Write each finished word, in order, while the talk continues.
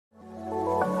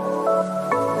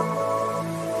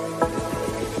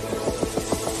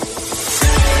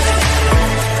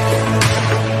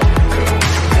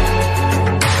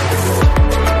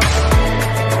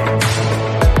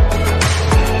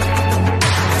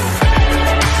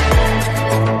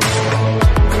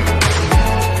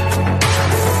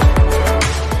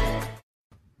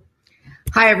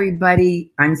Hi,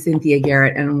 everybody. I'm Cynthia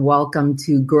Garrett, and welcome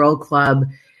to Girl Club.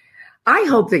 I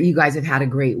hope that you guys have had a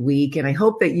great week, and I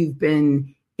hope that you've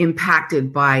been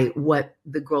impacted by what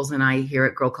the girls and I here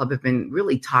at Girl Club have been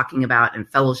really talking about and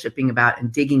fellowshipping about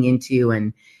and digging into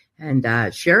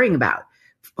and sharing about,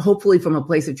 hopefully from a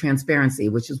place of transparency,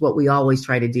 which is what we always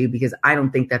try to do, because I don't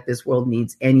think that this world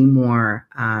needs any more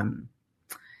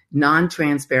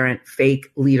non-transparent,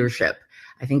 fake leadership.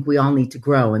 I think we all need to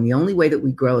grow. And the only way that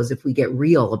we grow is if we get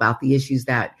real about the issues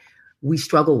that we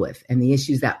struggle with and the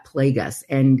issues that plague us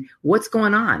and what's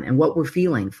going on and what we're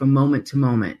feeling from moment to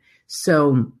moment.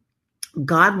 So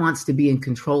God wants to be in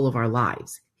control of our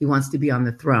lives. He wants to be on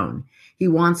the throne. He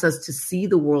wants us to see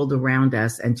the world around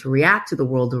us and to react to the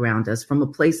world around us from a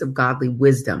place of godly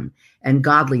wisdom and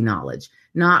godly knowledge,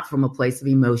 not from a place of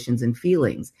emotions and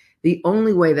feelings. The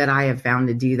only way that I have found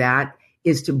to do that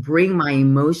is to bring my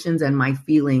emotions and my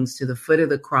feelings to the foot of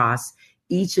the cross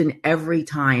each and every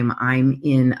time I'm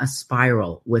in a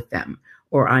spiral with them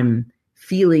or I'm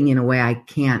feeling in a way I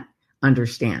can't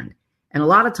understand. And a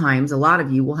lot of times, a lot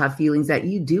of you will have feelings that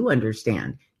you do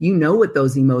understand. You know what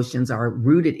those emotions are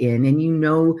rooted in, and you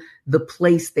know the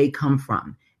place they come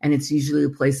from. And it's usually a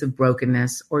place of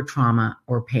brokenness or trauma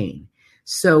or pain.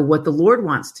 So what the Lord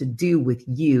wants to do with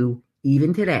you,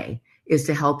 even today, is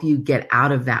to help you get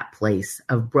out of that place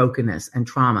of brokenness and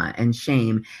trauma and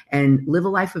shame and live a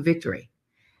life of victory.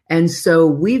 And so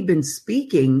we've been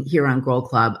speaking here on Girl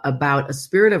Club about a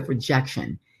spirit of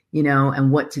rejection,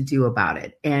 and what to do about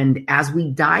it. And as we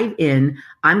dive in,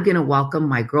 I'm going to welcome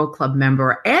my Girl Club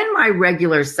member and my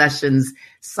regular sessions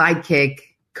sidekick,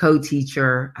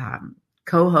 co-teacher,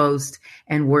 co-host,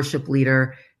 and worship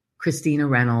leader, Christina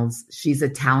Reynolds. She's a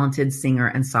talented singer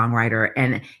and songwriter.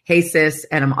 And hey, sis,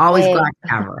 and I'm always glad to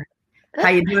have her. How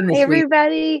you doing this Hey, week?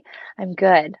 everybody. I'm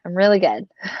good. I'm really good.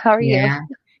 How are you?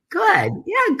 Good.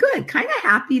 Yeah, good. Kind of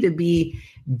happy to be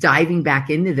diving back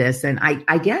into this. And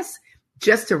I guess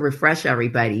just to refresh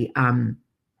everybody,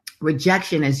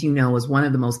 rejection, as you know, is one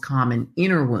of the most common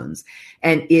inner wounds.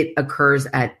 And it occurs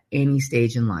at any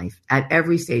stage in life, at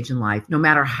every stage in life, no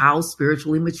matter how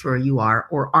spiritually mature you are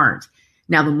or aren't.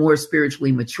 Now, the more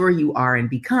spiritually mature you are and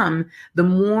become, the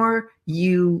more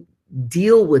you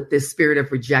deal with this spirit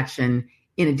of rejection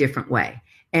in a different way.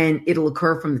 And it'll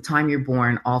occur from the time you're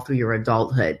born all through your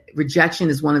adulthood. Rejection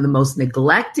is one of the most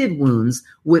neglected wounds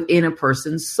within a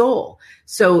person's soul.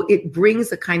 So it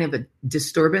brings a kind of a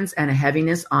disturbance and a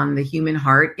heaviness on the human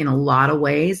heart in a lot of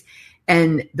ways.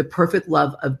 And the perfect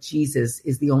love of Jesus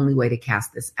is the only way to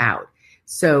cast this out.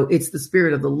 So it's the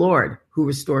Spirit of the Lord who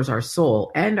restores our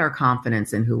soul and our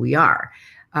confidence in who we are.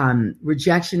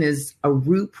 Rejection is a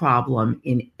root problem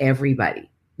in everybody.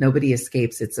 Nobody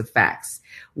escapes its effects.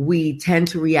 We tend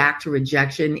to react to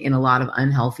rejection in a lot of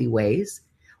unhealthy ways.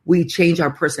 We change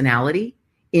our personality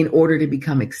in order to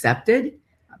become accepted,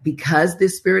 because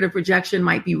this spirit of rejection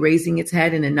might be raising its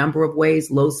head in a number of ways: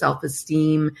 low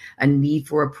self-esteem, a need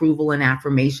for approval and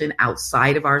affirmation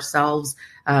outside of ourselves,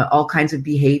 all kinds of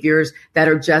behaviors that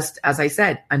are just, as I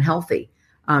said, unhealthy.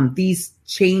 These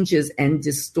changes and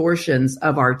distortions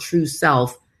of our true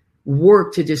self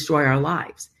work to destroy our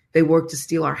lives. They work to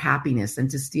steal our happiness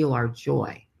and to steal our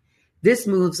joy. This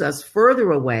moves us further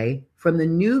away from the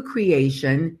new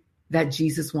creation that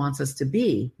Jesus wants us to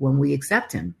be when we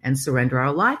accept him and surrender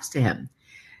our lives to him.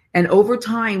 And over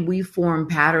time, we form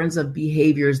patterns of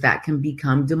behaviors that can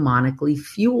become demonically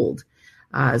fueled.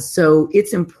 So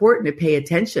it's important to pay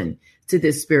attention to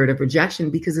this spirit of rejection,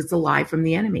 because it's a lie from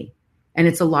the enemy. And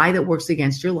it's a lie that works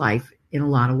against your life in a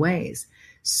lot of ways.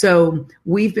 So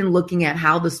we've been looking at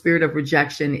how the spirit of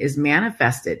rejection is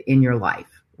manifested in your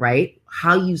life, right?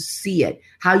 How you see it,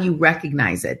 how you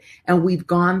recognize it. And we've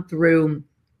gone through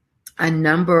a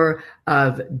number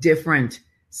of different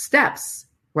steps,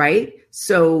 right?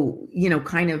 So,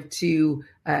 kind of to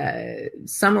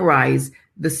summarize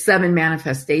the 7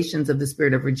 manifestations of the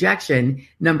spirit of rejection.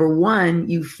 Number 1,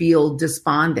 you feel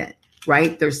despondent,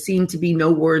 right? There seem to be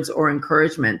no words or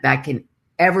encouragement that can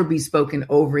ever be spoken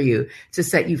over you to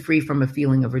set you free from a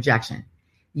feeling of rejection.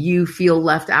 You feel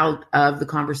left out of the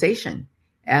conversation,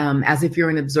 as if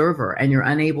you're an observer and you're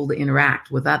unable to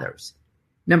interact with others.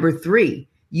 Number 3,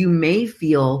 you may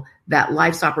feel that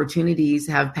life's opportunities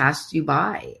have passed you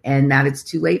by and that it's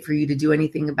too late for you to do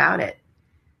anything about it.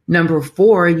 Number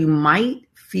 4, you might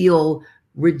feel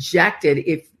rejected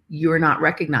if you're not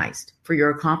recognized for your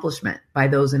accomplishment by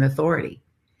those in authority.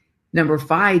 Number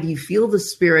 5, you feel the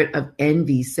spirit of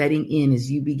envy setting in as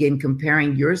you begin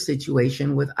comparing your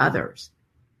situation with others.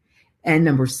 And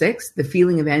number 6, the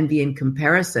feeling of envy and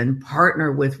comparison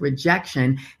partner with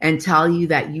rejection and tell you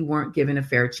that you weren't given a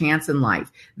fair chance in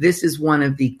life. This is one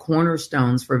of the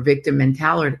cornerstones for victim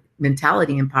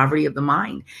mentality and poverty of the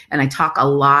mind. And I talk a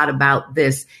lot about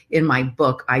this in my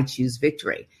book, I Choose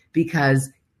Victory, because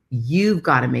you've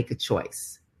got to make a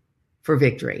choice for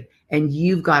victory. And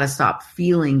you've got to stop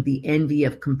feeling the envy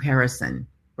of comparison,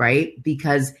 right?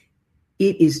 Because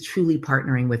it is truly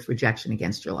partnering with rejection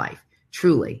against your life,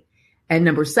 truly. And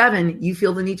number 7, you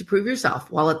feel the need to prove yourself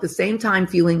while at the same time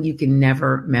feeling you can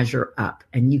never measure up.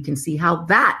 And you can see how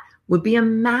that would be a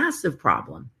massive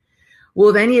problem. Well,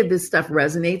 if any of this stuff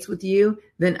resonates with you,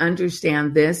 then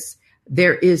understand this.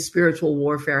 There is spiritual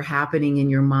warfare happening in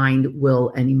your mind,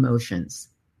 will, and emotions,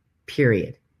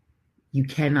 period. You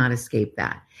cannot escape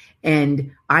that.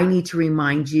 And I need to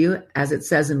remind you, as it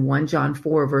says in 1 John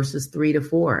 4, verses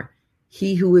 3-4,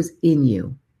 he who is in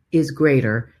you is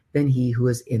greater than he who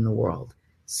is in the world.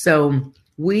 So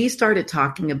we started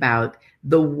talking about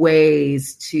the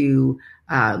ways to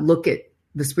look at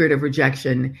the spirit of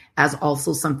rejection as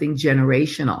also something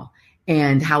generational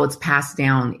and how it's passed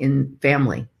down in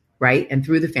family, right? And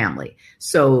through the family.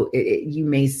 So you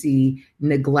may see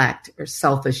neglect or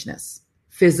selfishness,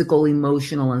 physical,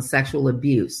 emotional, and sexual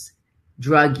abuse,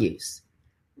 drug use,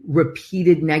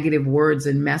 repeated negative words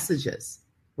and messages,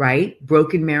 right?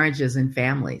 Broken marriages and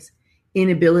families,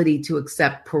 inability to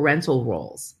accept parental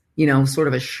roles, sort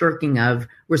of a shirking of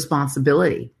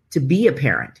responsibility to be a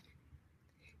parent.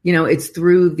 It's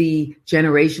through the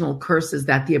generational curses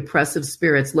that the oppressive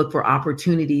spirits look for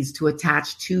opportunities to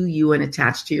attach to you and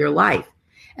attach to your life.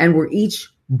 And we're each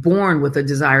born with a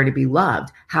desire to be loved.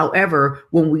 However,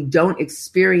 when we don't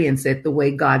experience it the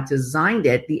way God designed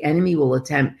it, the enemy will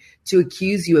attempt to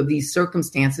accuse you of these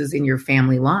circumstances in your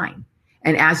family line.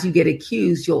 And as you get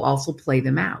accused, you'll also play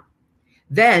them out.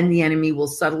 Then the enemy will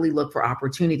subtly look for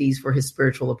opportunities for his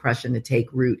spiritual oppression to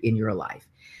take root in your life.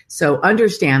 So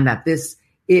understand that this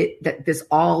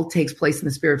all takes place in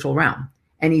the spiritual realm.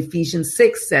 And Ephesians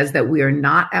 6 says that we are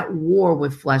not at war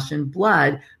with flesh and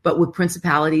blood, but with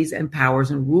principalities and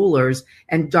powers and rulers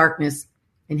and darkness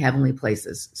in heavenly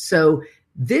places. So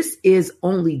this is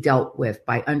only dealt with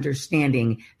by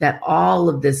understanding that all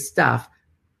of this stuff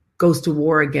goes to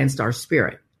war against our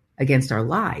spirit, against our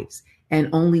lives. And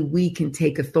only we can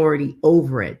take authority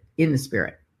over it in the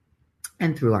spirit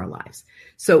and through our lives.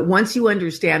 So once you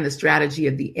understand the strategy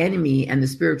of the enemy and the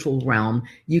spiritual realm,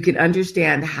 you can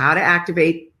understand how to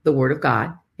activate the word of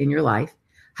God in your life,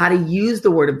 how to use the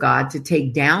word of God to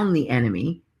take down the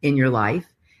enemy in your life.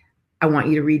 I want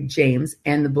you to read James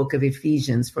and the book of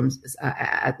Ephesians from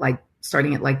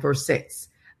starting at verse 6.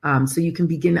 So you can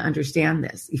begin to understand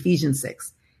this, Ephesians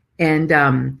 6.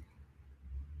 And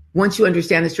once you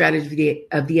understand the strategy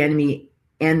of the enemy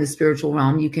and the spiritual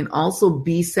realm, you can also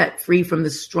be set free from the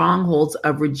strongholds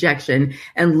of rejection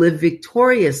and live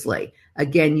victoriously.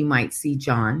 Again, you might see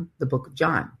John, the book of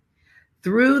John.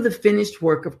 Through the finished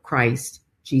work of Christ,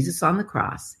 Jesus on the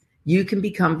cross, you can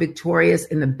become victorious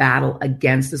in the battle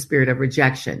against the spirit of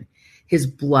rejection. His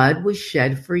blood was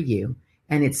shed for you,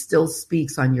 and it still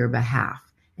speaks on your behalf.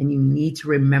 And you need to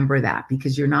remember that,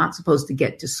 because you're not supposed to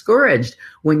get discouraged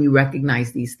when you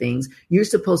recognize these things. You're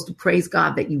supposed to praise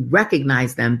God that you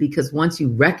recognize them, because once you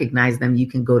recognize them, you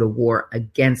can go to war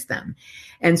against them.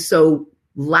 And so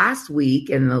last week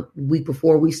and the week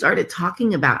before, we started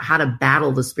talking about how to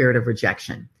battle the spirit of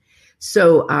rejection.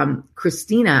 So,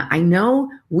 Christina, I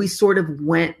know we sort of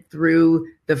went through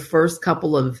the first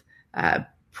couple of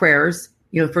prayers,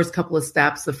 the first couple of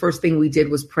steps. The first thing we did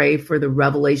was pray for the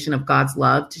revelation of God's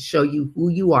love to show you who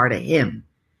you are to him.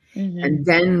 Mm-hmm. And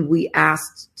then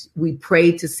we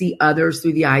prayed to see others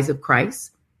through the eyes of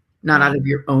Christ, not out of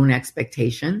your own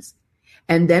expectations.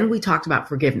 And then we talked about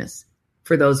forgiveness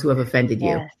for those who have offended you.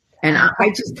 Yes. And I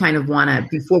just kind of want to,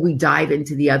 before we dive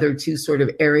into the other two sort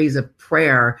of areas of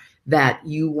prayer that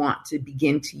you want to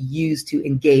begin to use to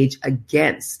engage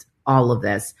against all of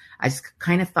this, I just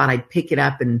kind of thought I'd pick it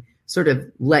up and sort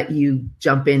of let you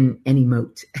jump in and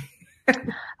emote.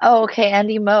 Oh, okay. And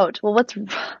emote. Well,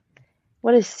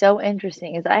 what is so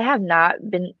interesting is I have not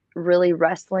been really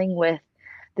wrestling with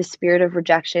the spirit of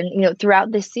rejection,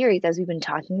 throughout this series as we've been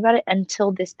talking about it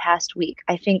until this past week.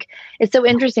 I think it's so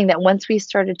interesting that once we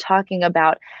started talking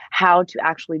about how to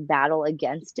actually battle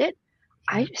against it,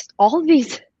 I just, all of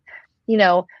these,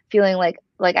 feeling like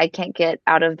I can't get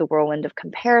out of the whirlwind of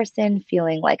comparison,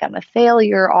 feeling like I'm a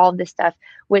failure, all of this stuff,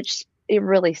 which it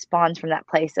really spawns from that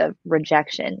place of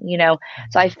rejection,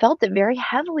 So I felt it very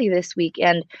heavily this week.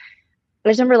 And I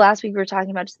just remember last week we were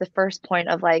talking about just the first point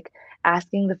of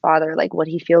asking the Father what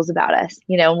he feels about us.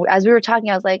 As we were talking,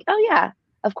 I was like, oh yeah,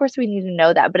 of course we need to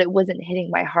know that, but it wasn't hitting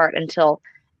my heart until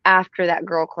after that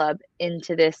girl club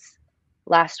into this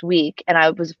last week. And I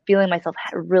was feeling myself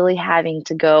really having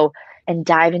to go and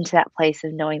dive into that place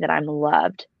of knowing that I'm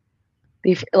loved,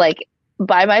 like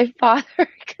by my father.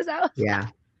 Because I was Yeah.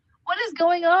 like, what is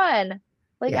going on?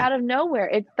 Like Yeah. out of nowhere.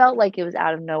 It felt like it was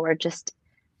out of nowhere, just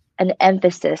an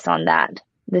emphasis on that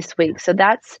this week. So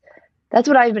that's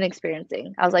what I've been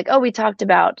experiencing. I was like, oh, we talked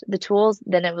about the tools.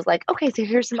 Then it was like, okay, so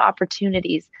here's some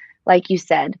opportunities. Like you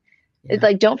said, it's Yeah.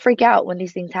 like, don't freak out when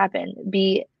these things happen.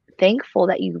 Be thankful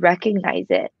that you recognize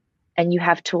it and you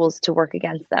have tools to work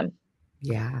against them.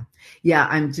 Yeah. Yeah.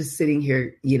 I'm just sitting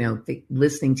here,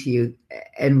 listening to you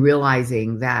and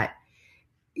realizing that,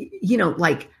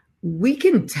 like we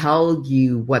can tell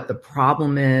you what the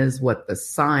problem is, what the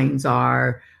signs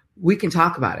are. We can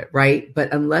talk about it, right?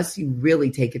 But unless you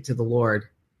really take it to the Lord,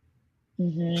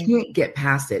 you can't get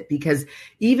past it, because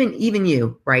even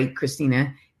you, right,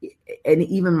 Christina, and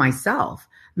even myself,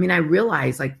 I mean, I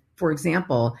realize, like, for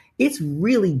example, it's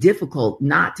really difficult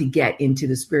not to get into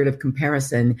the spirit of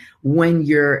comparison when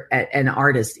you're an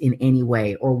artist in any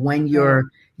way, or when you're,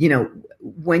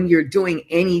 when you're doing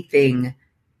anything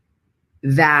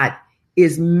that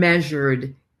is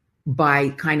measured by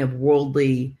kind of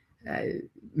worldly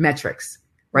metrics,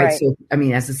 right? So, I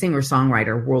mean, as a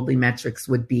singer-songwriter, worldly metrics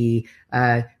would be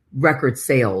record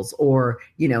sales, or,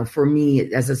 for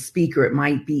me as a speaker, it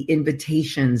might be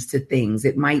invitations to things.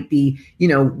 It might be,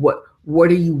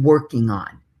 what are you working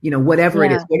on? Whatever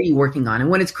it is, what are you working on? And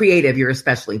when it's creative, you're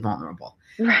especially vulnerable.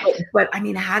 Right. But I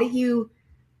mean, I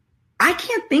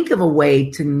can't think of a way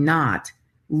to not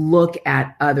look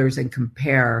at others and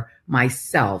compare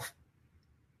myself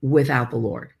without the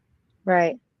Lord.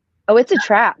 Right. Oh, it's a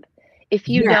trap. If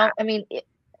you don't, I mean,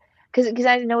 because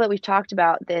I know that we've talked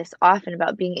about this often,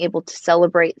 about being able to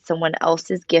celebrate someone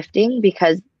else's gifting,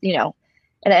 because, and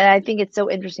I think it's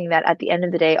so interesting that at the end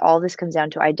of the day, all this comes down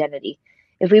to identity.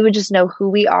 If we would just know who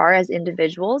we are as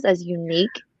individuals, as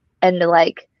unique and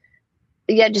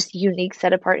just unique,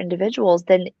 set apart individuals,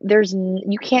 then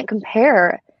you can't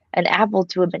compare an apple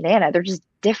to a banana. They're just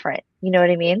different. You know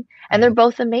what I mean? And they're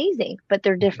both amazing, but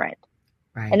they're different.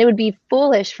 Right. And it would be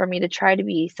foolish for me to try to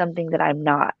be something that I'm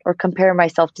not, or compare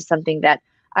myself to something that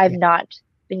I've not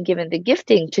been given the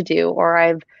gifting to do, or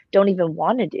I don't even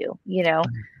want to do,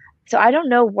 So I don't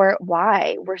know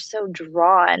why we're so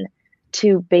drawn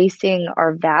to basing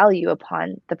our value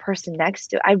upon the person next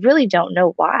to. I really don't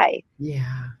know why.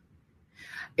 Yeah.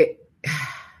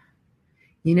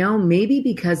 Maybe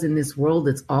because in this world,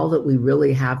 it's all that we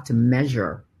really have to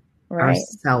measure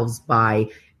ourselves by,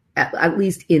 at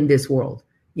least in this world,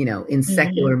 in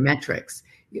secular metrics.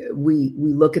 We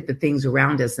look at the things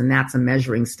around us, and that's a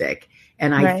measuring stick.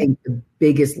 And I think the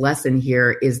biggest lesson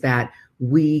here is that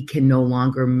we can no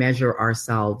longer measure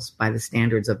ourselves by the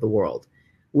standards of the world.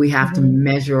 We have to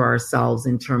measure ourselves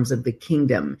in terms of the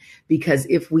kingdom, because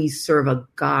if we serve a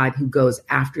God who goes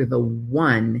after the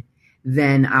one,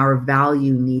 then our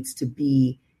value needs to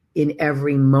be in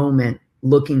every moment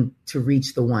looking to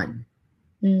reach the one,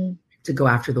 to go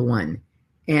after the one.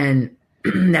 And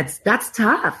that's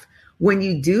tough when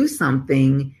you do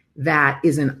something that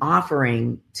is an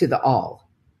offering to the all.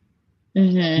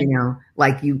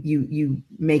 Like you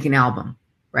make an album,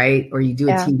 right? Or you do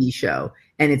a TV show,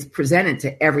 and it's presented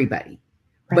to everybody,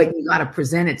 but you got to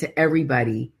present it to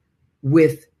everybody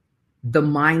with the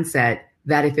mindset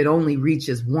that if it only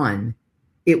reaches one,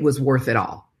 it was worth it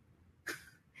all.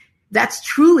 That's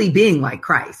truly being like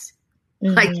Christ,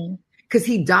 because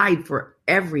he died for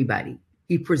everybody.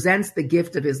 He presents the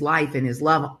gift of his life and his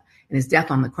love and his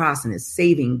death on the cross and his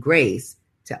saving grace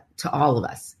to all of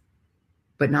us.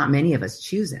 But not many of us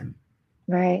choose him.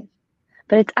 Right.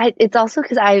 But it's also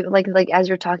because I like as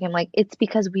you're talking, I'm like, it's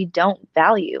because we don't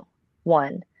value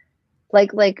one.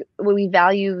 Like we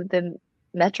value the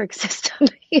metric system,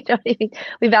 you know what I mean?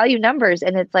 We value numbers,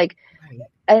 and it's like,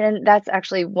 and that's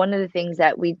actually one of the things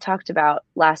that we talked about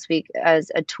last week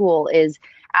as a tool, is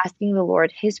asking the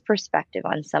Lord his perspective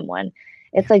on someone.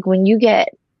 It's like when you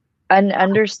get an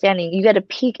understanding, you get a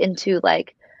peek into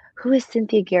like, who is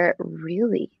Cynthia Garrett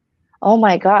really? Oh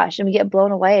my gosh. And we get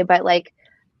blown away by like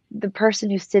the person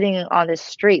who's sitting on the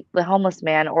street, the homeless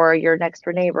man, or your next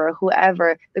door neighbor, or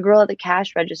whoever, the girl at the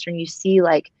cash register, and you see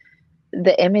like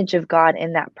the image of God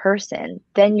in that person,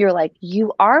 then you're like,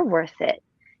 you are worth it.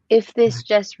 If this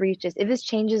just reaches, if this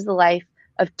changes the life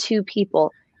of two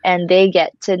people and they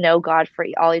get to know God for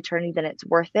all eternity, then it's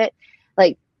worth it.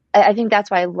 Like, I think that's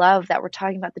why I love that we're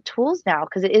talking about the tools now,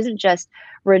 because it isn't just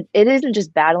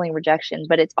battling rejection,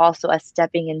 but it's also us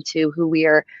stepping into who we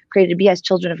are created to be as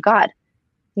children of God.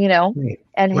 you know, Right.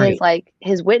 and his Right. like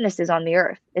his witnesses on the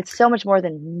earth. It's so much more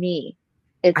than me.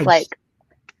 It's I like,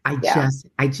 yeah.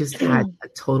 I just had a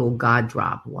total God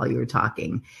drop while you were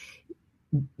talking.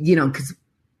 Because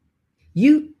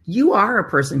you are a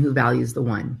person who values the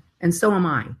one, and so am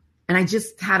I. And I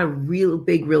just had a real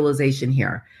big realization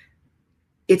here.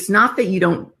 It's not that you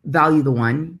don't value the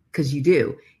one, because you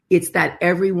do. It's that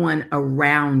everyone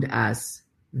around us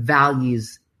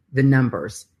values the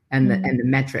numbers and the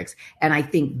metrics. And I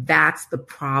think that's the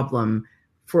problem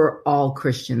for all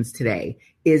Christians today,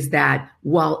 is that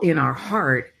while in our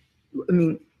heart, I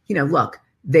mean, look,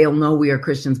 they'll know we are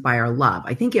Christians by our love.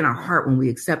 I think in our heart, when we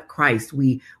accept Christ,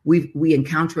 we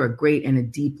encounter a great and a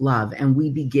deep love, and we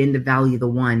begin to value the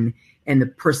one and the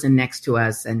person next to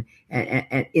us, and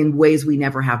in ways we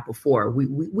never have before.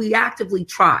 We actively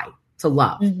try to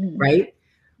love, right?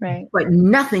 Right. But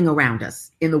nothing around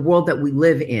us in the world that we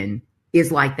live in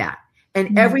is like that.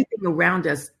 And everything around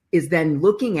us is then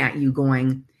looking at you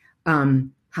going,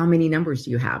 how many numbers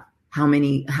do you have? How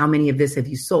many of this have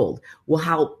you sold?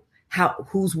 Well,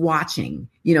 who's watching?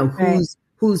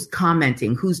 Who's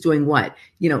commenting? Who's doing what?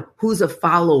 Who's a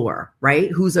follower, right?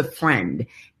 Who's a friend?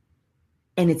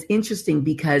 And it's interesting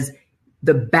because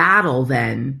the battle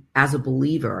then, as a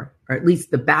believer, or at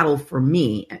least the battle for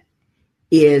me,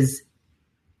 is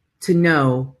to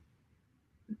know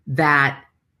that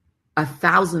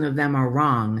 1,000 of them are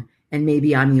wrong, and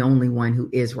maybe I'm the only one who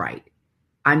is right.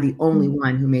 I'm the only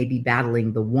one who may be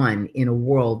battling the one in a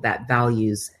world that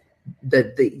values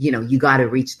you got to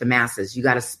reach the masses. You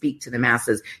got to speak to the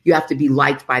masses. You have to be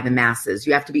liked by the masses.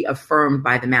 You have to be affirmed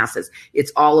by the masses.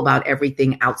 It's all about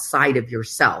everything outside of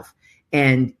yourself.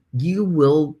 And you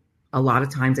will, a lot of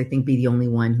times, I think, be the only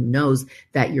one who knows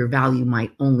that your value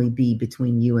might only be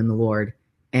between you and the Lord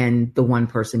and the one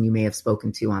person you may have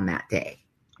spoken to on that day.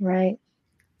 Right.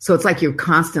 So it's like you're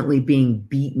constantly being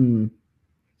beaten.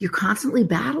 You're constantly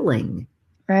battling.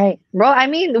 Right. Well, I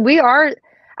mean,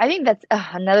 I think that's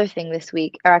another thing this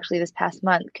week, or actually this past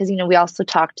month, because, we also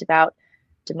talked about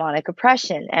demonic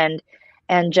oppression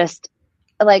and just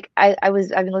like, I've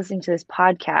been listening to this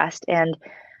podcast, and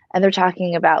they're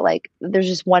talking about, like, there's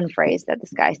just one phrase that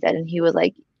this guy said, and he was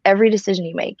like, every decision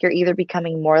you make, you're either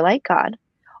becoming more like God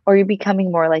or you're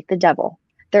becoming more like the devil.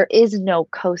 There is no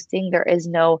coasting. There is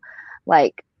no,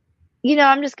 like,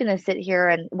 I'm just going to sit here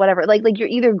and whatever. Like you're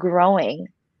either growing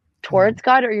towards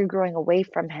God or you're growing away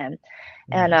from him.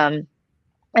 And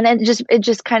then it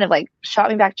just kind of like shot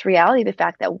me back to reality, the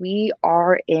fact that we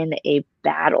are in a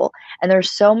battle, and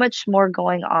there's so much more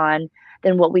going on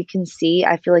than what we can see.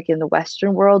 I feel like in the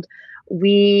Western world,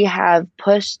 we have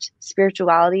pushed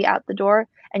spirituality out the door,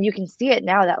 and you can see it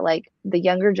now that, like, the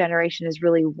younger generation is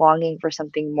really longing for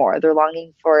something more. They're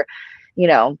longing for,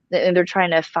 and they're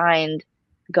trying to find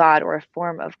God or a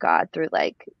form of God through,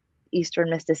 like, Eastern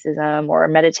mysticism or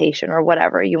meditation or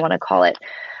whatever you want to call it.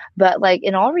 But, like,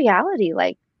 in all reality,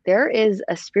 like, there is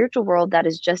a spiritual world that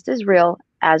is just as real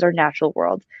as our natural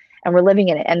world, and we're living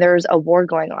in it. And there's a war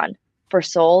going on for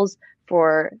souls,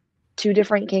 for two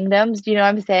different kingdoms. Do you know what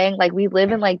I'm saying? Like, we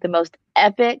live in, like, the most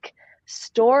epic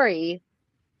story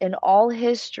in all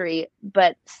history,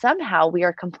 but somehow we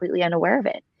are completely unaware of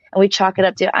it. And we chalk it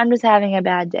up to, I'm just having a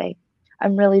bad day.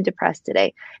 I'm really depressed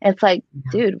today. And it's like,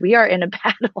 dude, we are in a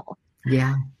battle.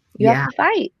 Yeah. You have to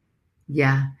fight.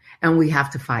 Yeah. And we have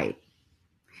to fight.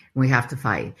 We have to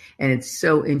fight. And it's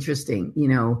so interesting.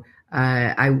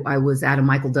 I was at a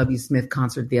Michael W. Smith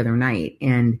concert the other night,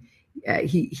 and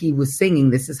he was singing,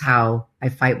 "This is how I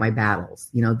fight my battles."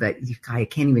 That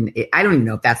I don't even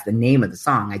know if that's the name of the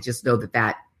song. I just know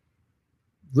that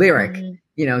lyric,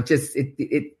 just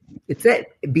it's it,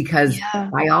 because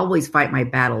I always fight my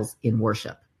battles in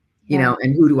worship,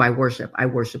 and who do I worship? I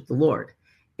worship the Lord.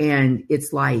 And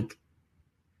it's like,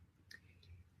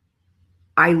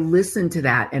 I listen to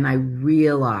that and I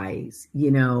realize,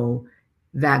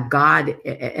 that God,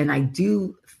 and I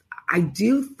do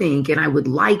think, and I would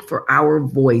like for our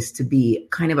voice to be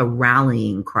kind of a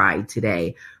rallying cry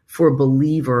today for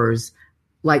believers,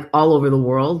 like, all over the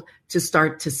world, to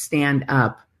start to stand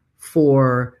up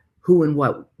for who and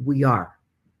what we are.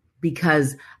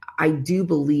 Because I do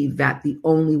believe that the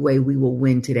only way we will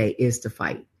win today is to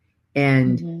fight.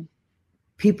 And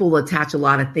people attach a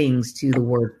lot of things to the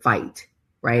word fight,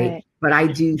 right? But I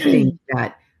do think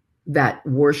that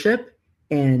worship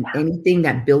and anything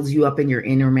that builds you up in your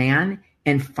inner man,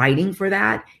 and fighting for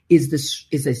that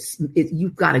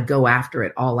you've got to go after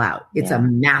it all out. It's a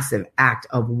massive act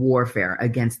of warfare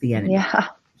against the enemy. Yeah.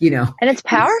 And it's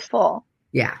powerful.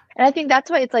 Yeah. And I think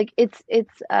that's why it's like, the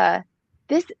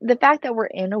fact that we're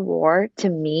in a war, to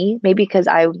me, maybe because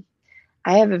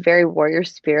I have a very warrior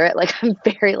spirit. Like I'm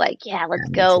very like, yeah, let's Yeah,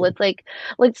 me go. too.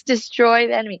 Let's destroy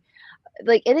the enemy.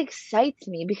 Like it excites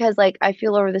me because like I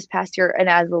feel over this past year and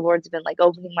as the Lord's been like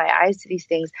opening my eyes to these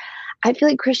things, I feel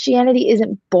like Christianity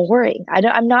isn't boring.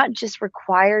 I'm not just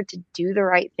required to do the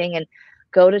right thing and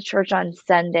go to church on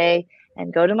Sunday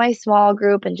and go to my small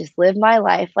group and just live my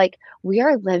life. Like we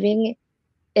are living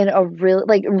in a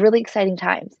really exciting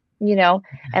times, you know?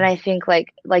 And I think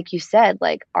like you said,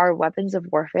 like our weapons of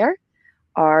warfare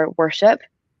are worship,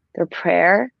 their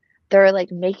prayer, they're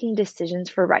like making decisions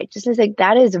for righteousness. Like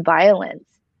that is violence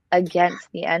against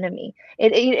the enemy.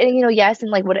 And, you know, yes,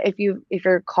 and like what if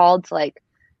you're called to like,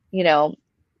 you know,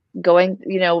 going,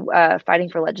 fighting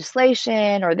for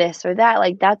legislation or this or that,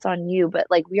 like that's on you. But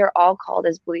like we are all called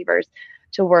as believers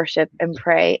to worship and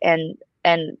pray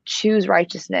and choose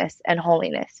righteousness and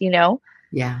holiness, you know?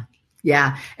 Yeah.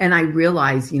 Yeah. And I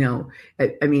realize,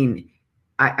 I mean,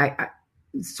 I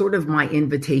sort of my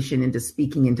invitation into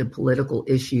speaking into political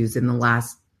issues in the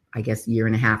last, I guess, year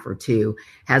and a half or two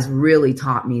has really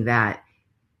taught me that,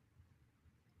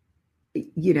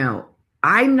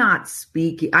 I'm not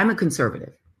speaking, I'm a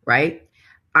conservative, right?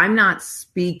 I'm not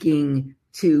speaking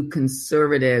to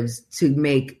conservatives to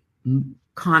make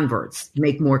converts,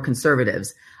 make more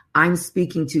conservatives. I'm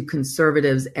speaking to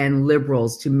conservatives and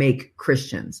liberals to make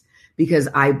Christians, because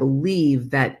I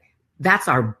believe that that's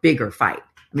our bigger fight.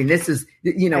 I mean, this is,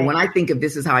 Right. when I think of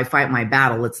this is how I fight my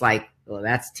battle, it's like, well,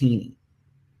 that's teeny.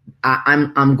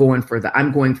 I'm going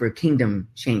for kingdom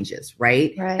changes,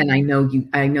 right? Right. And I know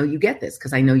you get this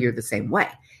because I know you're the same way.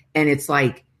 And it's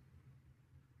like,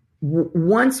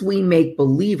 once we make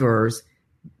believers,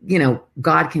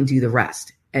 God can do the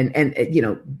rest. And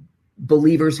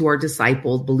believers who are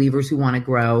discipled, believers who want to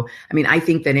grow. I mean, I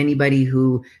think that anybody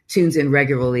who tunes in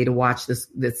regularly to watch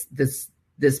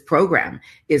this program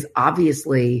is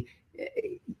obviously,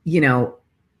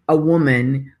 a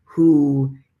woman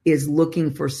who is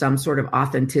looking for some sort of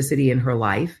authenticity in her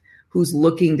life, who's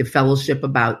looking to fellowship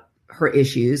about her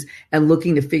issues and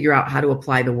looking to figure out how to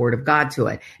apply the word of God to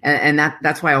it. And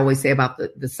that's why I always say about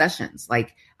the sessions,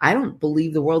 like, I don't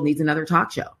believe the world needs another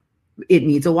talk show. It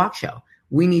needs a walk show.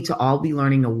 We need to all be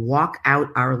learning to walk out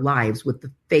our lives with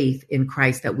the faith in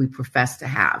Christ that we profess to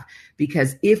have.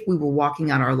 Because if we were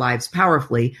walking out our lives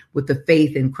powerfully with the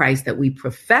faith in Christ that we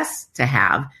profess to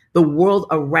have, the world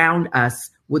around us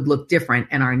would look different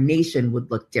and our nation would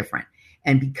look different.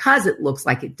 And because it looks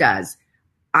like it does,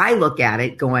 I look at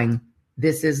it going,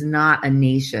 this is not a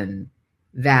nation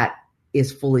that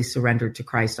is fully surrendered to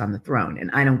Christ on the throne. And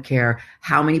I don't care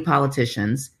how many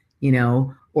politicians,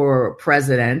 or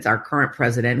president, our current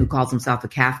president, who calls himself a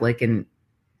Catholic. And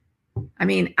I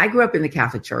mean, I grew up in the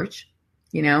Catholic Church,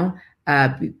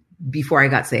 before I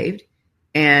got saved.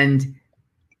 And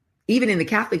even in the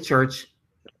Catholic Church,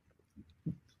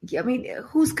 I mean,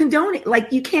 who's condoning?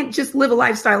 Like, you can't just live a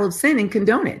lifestyle of sin and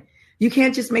condone it. You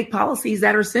can't just make policies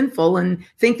that are sinful and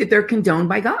think that they're condoned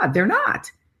by God. They're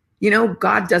not.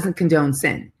 God doesn't condone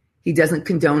sin. He doesn't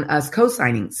condone us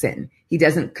co-signing sin. He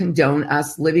doesn't condone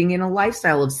us living in a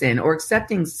lifestyle of sin or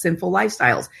accepting sinful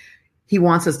lifestyles. He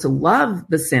wants us to love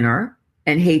the sinner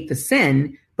and hate the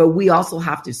sin, but we also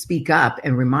have to speak up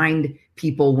and remind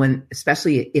people when,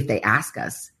 especially if they ask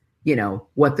us,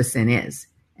 what the sin is.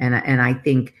 And I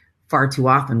think far too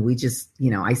often we just,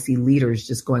 I see leaders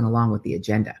just going along with the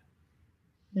agenda,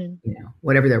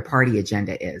 whatever their party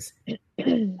agenda is.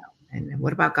 And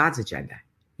what about God's agenda?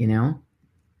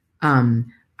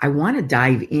 I want to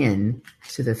dive in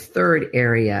to the third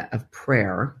area of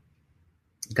prayer,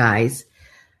 guys.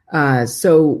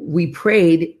 So we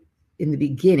prayed in the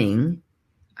beginning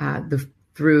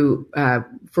for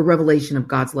revelation of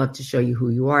God's love to show you who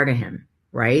you are to him,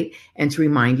 right? And to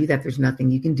remind you that there's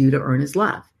nothing you can do to earn his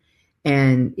love.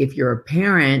 And if you're a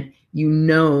parent, you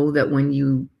know that when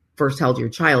you first held your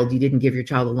child, you didn't give your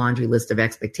child a laundry list of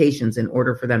expectations in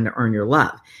order for them to earn your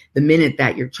love. The minute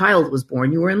that your child was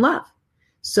born, you were in love.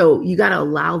 So you got to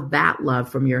allow that love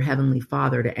from your heavenly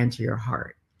Father to enter your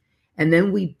heart. And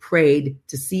then we prayed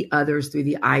to see others through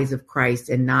the eyes of Christ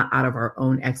and not out of our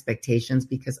own expectations,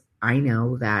 because I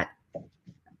know that,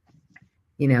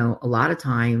 a lot of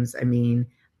times, I mean,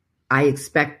 I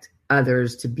expect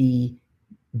others to be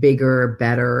bigger,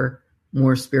 better,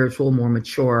 more spiritual, more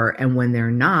mature. And when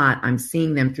they're not, I'm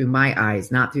seeing them through my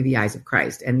eyes, not through the eyes of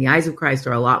Christ. And the eyes of Christ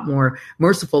are a lot more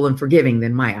merciful and forgiving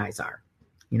than my eyes are,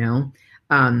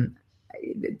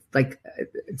 like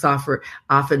it's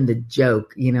often the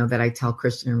joke, that I tell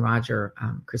Christian and Roger,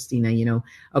 Christina,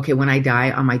 okay, when I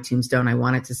die on my tombstone, I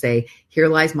want it to say, here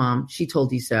lies mom. She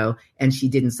told you so. And she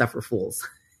didn't suffer fools.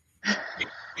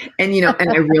 And,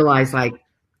 and I realize, like,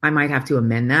 I might have to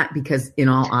amend that, because in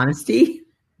all honesty,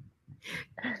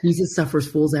 Jesus suffers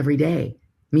fools every day,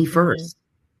 me first,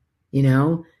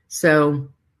 So,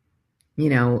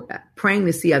 praying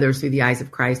to see others through the eyes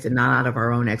of Christ and not out of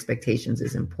our own expectations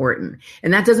is important.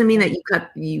 And that doesn't mean that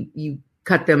you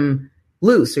cut them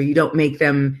loose, or you don't make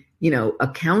them,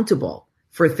 accountable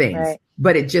for things. Right.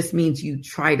 But it just means you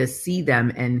try to see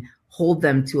them and hold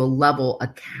them to a level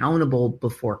accountable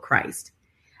before Christ.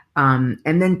 And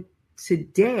then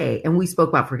today, and we spoke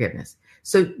about forgiveness.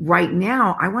 So right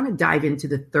now, I want to dive into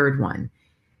the third one.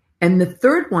 And the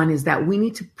third one is that we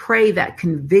need to pray that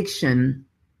conviction.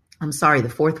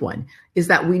 The fourth one is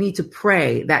that we need to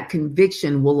pray that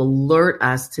conviction will alert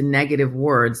us to negative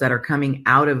words that are coming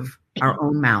out of our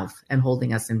own mouth and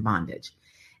holding us in bondage.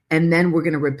 And then we're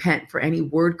going to repent for any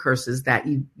word curses that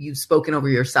you've spoken over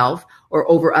yourself or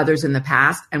over others in the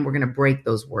past. And we're going to break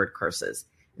those word curses.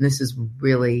 And this is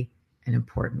really an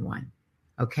important one.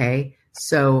 Okay.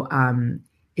 So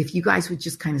if you guys would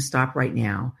just kind of stop right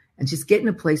now and just get in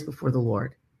a place before the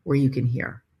Lord where you can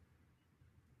hear,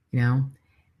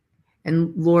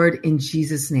 And Lord, in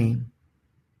Jesus' name,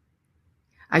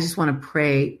 I just want to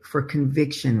pray for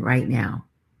conviction right now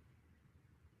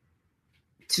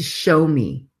to show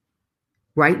me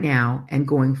right now and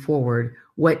going forward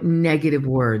what negative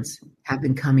words have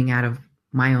been coming out of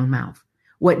my own mouth,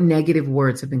 what negative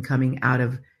words have been coming out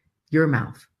of your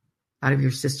mouth, out of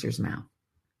your sister's mouth.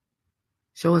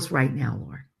 Show us right now,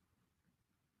 Lord.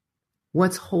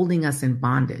 What's holding us in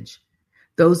bondage?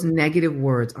 Those negative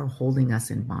words are holding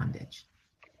us in bondage.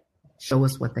 Show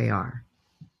us what they are.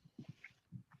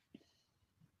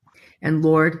 And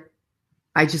Lord,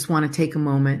 I just want to take a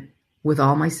moment with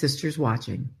all my sisters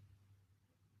watching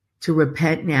to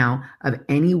repent now of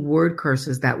any word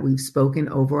curses that we've spoken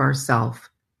over ourselves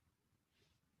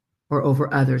or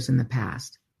over others in the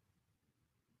past.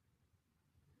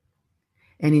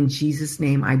 And in Jesus'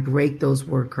 name, I break those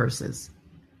word curses,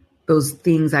 those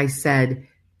things I said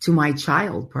to my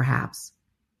child, perhaps,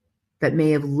 that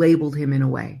may have labeled him in a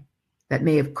way, that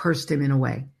may have cursed him in a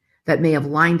way, that may have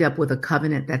lined up with a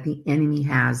covenant that the enemy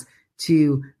has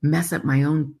to mess up my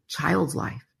own child's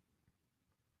life.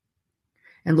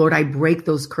 And Lord, I break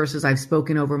those curses I've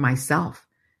spoken over myself,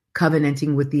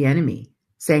 covenanting with the enemy,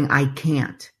 saying, I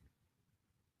can't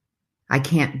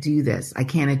do this. I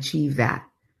can't achieve that.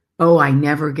 Oh, I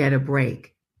never get a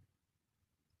break.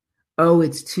 Oh,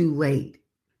 it's too late.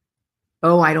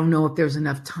 Oh, I don't know if there's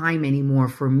enough time anymore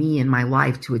for me in my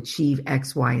life to achieve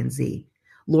X, Y, and Z.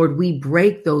 Lord, we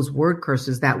break those word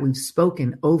curses that we've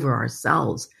spoken over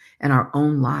ourselves and our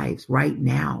own lives right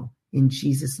now in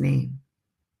Jesus' name.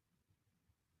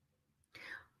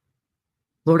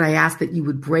 Lord, I ask that you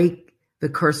would break the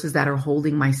curses that are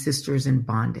holding my sisters in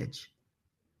bondage.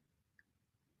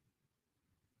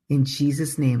 In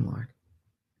Jesus' name, Lord,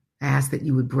 I ask that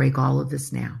you would break all of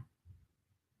this now.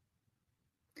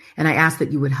 And I ask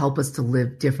that you would help us to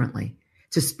live differently,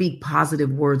 to speak positive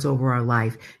words over our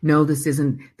life. No, this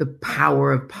isn't the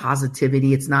power of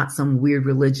positivity. It's not some weird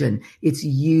religion. It's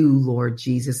you, Lord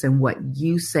Jesus, and what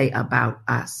you say about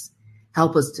us.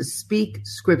 Help us to speak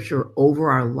scripture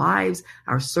over our lives,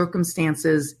 our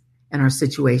circumstances, and our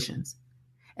situations.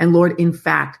 And Lord, in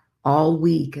fact, all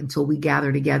week until we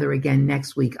gather together again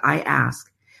next week, I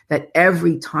ask that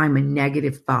every time a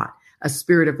negative thought, a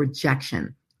spirit of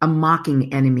rejection, a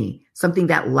mocking enemy, something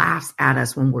that laughs at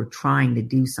us when we're trying to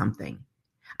do something,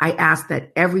 I ask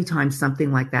that every time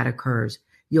something like that occurs,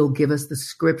 you'll give us the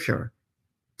scripture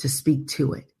to speak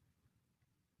to it.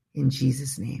 In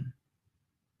Jesus' name.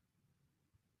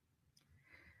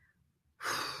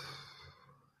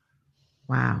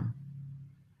 Wow.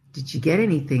 Did you get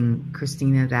anything,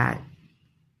 Christina, that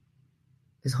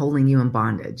is holding you in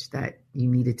bondage that you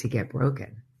needed to get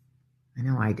broken? I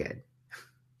know I did.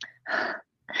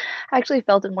 I actually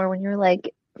felt it more when you're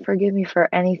like, forgive me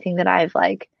for anything that I've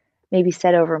like maybe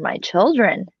said over my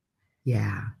children.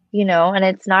 Yeah. And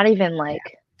it's not even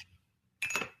like,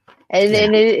 and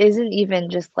it isn't even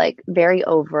just like very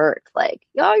overt, like,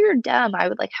 oh, you're dumb. I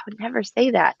would never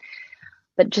say that.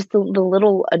 But just the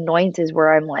little annoyances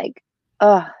where I'm like,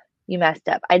 oh, you messed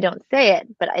up. I don't say it,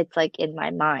 but it's like in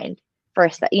my mind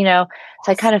first, so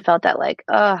I kind of felt that like,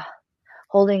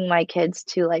 holding my kids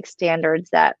to like standards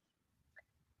that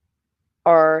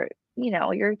are,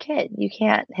 you're a kid. You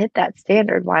can't hit that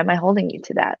standard. Why am I holding you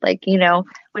to that? Like,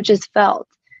 which is felt.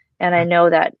 And I know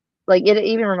that like, it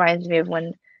even reminds me of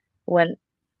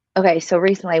okay, so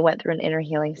recently I went through an inner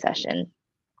healing session.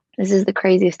 This is the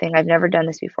craziest thing. I've never done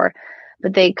this before,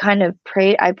 but they kind of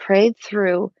I prayed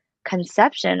through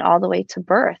conception all the way to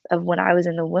birth of when I was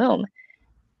in the womb.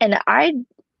 And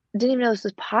didn't even know this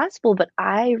was possible, but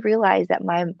I realized that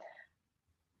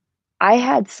I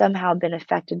had somehow been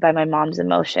affected by my mom's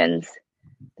emotions.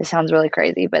 This sounds really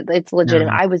crazy, but it's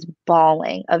legitimate. No. I was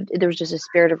bawling of there was just a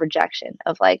spirit of rejection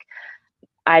of like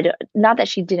I don't, not that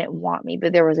she didn't want me,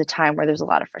 but there was a time where there was a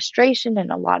lot of frustration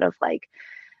and a lot of like,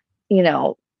 you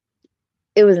know,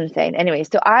 it was insane. Anyway,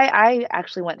 so I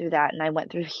actually went through that and I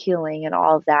went through healing and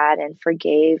all of that and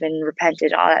forgave and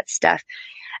repented and all that stuff.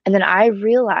 And then I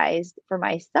realized for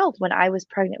myself when I was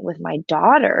pregnant with my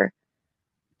daughter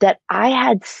that I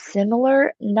had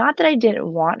similar, not that I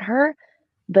didn't want her,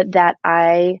 but that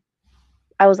I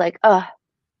was like,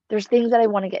 there's things that I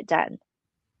want to get done,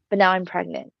 but now I'm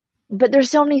pregnant. But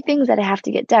there's so many things that I have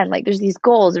to get done. Like there's these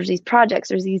goals, there's these projects,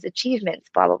 there's these achievements,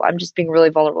 blah, blah, blah. I'm just being really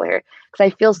vulnerable here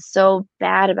because I feel so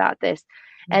bad about this.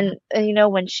 And you know,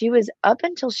 when she was up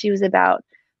until she was about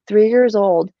 3 years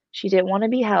old, she didn't want to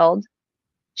be held.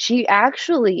 She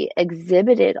actually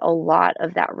exhibited a lot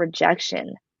of that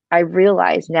rejection. I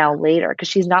realize now later because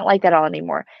she's not like that all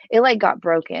anymore. It like got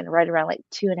broken right around like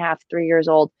 2.5, 3 years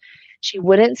old. She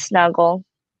wouldn't snuggle.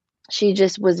 She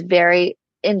just was very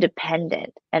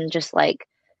independent and just like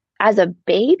as a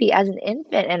baby, as an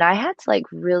infant. And I had to like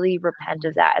really repent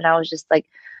of that. And I was just like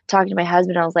talking to my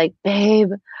husband. I was like,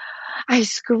 babe, I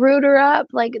screwed her up.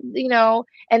 Like, you know,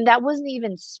 and that wasn't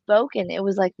even spoken. It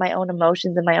was like my own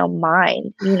emotions and my own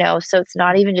mind, you know. So it's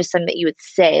not even just something that you would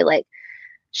say, like,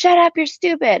 shut up, you're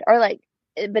stupid. Or like,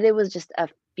 but it was just a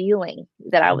feeling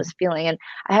that I was feeling. And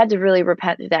I had to really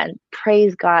repent through that and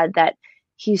praise God that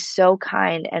He's so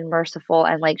kind and merciful.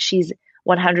 And like, she's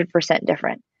 100%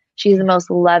 different. She's the most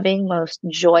loving, most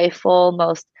joyful,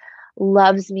 most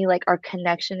loves me. Like, our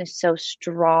connection is so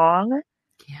strong.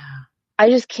 Yeah.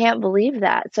 I just can't believe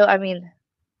that. So, I mean,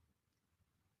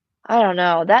 I don't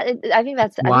know that I think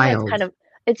that's kind Wild. of,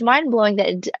 it's mind blowing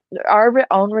that our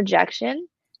own rejection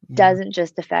Yeah. doesn't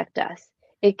just affect us.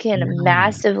 It can No.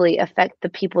 massively affect the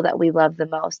people that we love the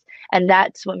most. And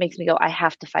that's what makes me go, I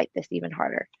have to fight this even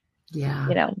harder, Yeah.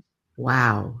 you know?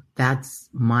 Wow. That's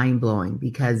mind blowing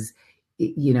because,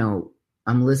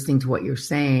 I'm listening to what you're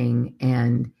saying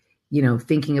and,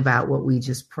 thinking about what we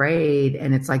just prayed.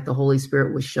 And it's like the Holy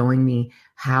Spirit was showing me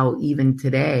how even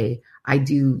today I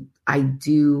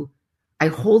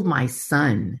hold my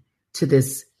son to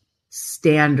this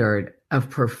standard of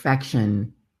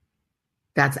perfection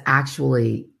that's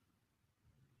actually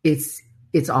it's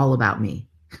all about me.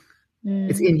 Mm,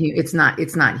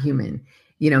 It's not human.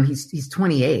 He's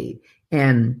 28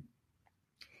 and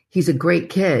he's a great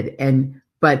kid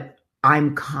but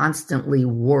I'm constantly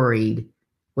worried.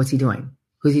 What's he doing?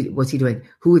 What's he doing?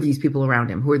 Who are these people around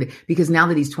him? Who are they? Because now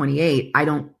that he's 28,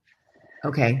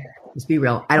 okay, let's be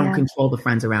real. I don't yeah. control the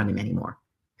friends around him anymore.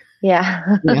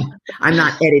 Yeah. I'm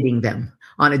not editing them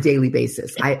on a daily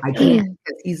basis. I can't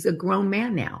because he's a grown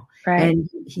man now. Right. And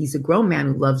he's a grown man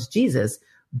who loves Jesus.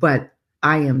 But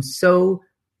I am so,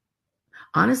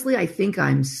 honestly, I think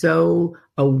I'm so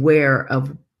aware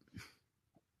of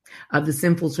the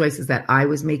sinful choices that I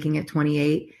was making at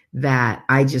 28 that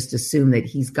I just assume that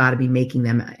he's got to be making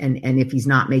them. And if he's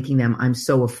not making them, I'm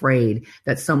so afraid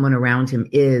that someone around him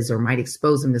is or might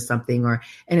expose him to something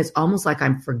and it's almost like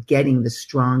I'm forgetting the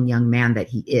strong young man that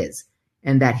he is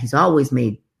and that he's always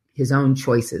made his own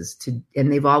choices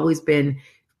and they've always been,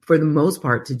 for the most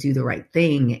part, to do the right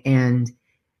thing. And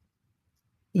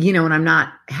I'm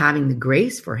not having the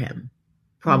grace for him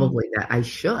probably that I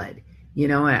should.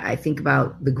 I think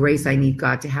about the grace I need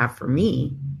God to have for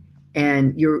me.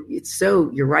 And you're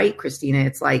right, Christina.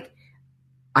 It's like,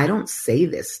 I don't say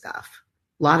this stuff.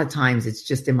 A lot of times it's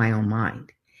just in my own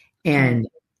mind. And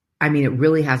I mean, it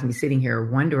really has me sitting here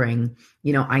wondering,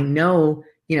 I know,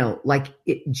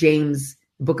 James,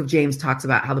 the book of James talks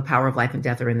about how the power of life and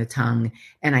death are in the tongue.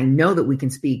 And I know that we can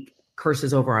speak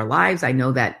curses over our lives. I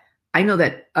know that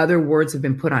other words have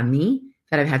been put on me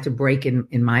that I've had to break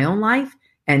in my own life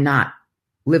and not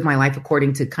live my life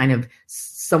according to kind of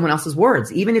someone else's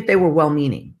words, even if they were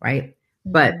well-meaning, right?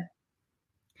 Mm-hmm. But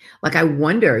like, I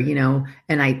wonder,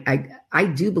 and I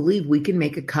do believe we can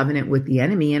make a covenant with the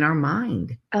enemy in our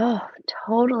mind. Oh,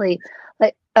 totally.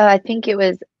 Like, I think it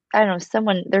was, I don't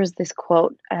know, there's this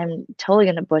quote, I'm totally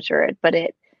going to butcher it, but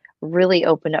it really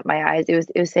opened up my eyes.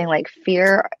 It was saying like,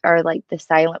 fear are like the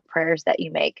silent prayers that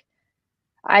you make.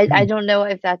 I don't know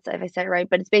if I said it right,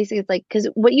 but it's like, because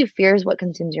what you fear is what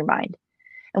consumes your mind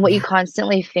and what you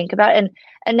constantly think about.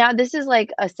 And now this is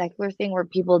like a secular thing where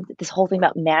this whole thing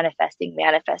about manifesting,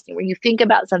 where you think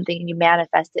about something and you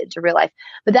manifest it into real life.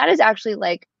 But that is actually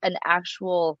like an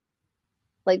actual,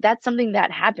 like, that's something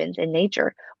that happens in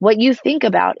nature. What you think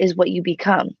about is what you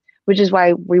become, which is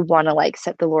why we want to like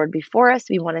set the Lord before us.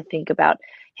 We want to think about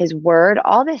his word,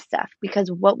 all this stuff,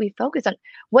 because what we focus on,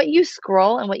 what you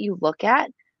scroll and what you look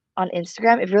at on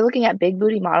Instagram, if you're looking at big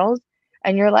booty models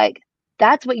and you're like,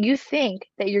 that's what you think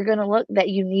that you're going to look, that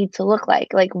you need to look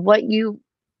like what you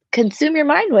consume your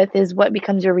mind with is what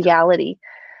becomes your reality.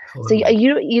 So Totally.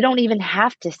 you don't even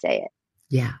have to say it.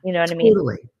 Yeah. You know what I mean?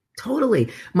 Totally.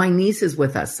 My niece is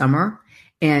with us, Summer,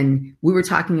 and we were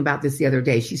talking about this the other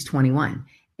day. She's 21,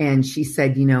 and she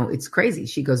said, it's crazy.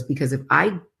 She goes, because if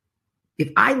I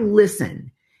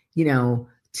listen,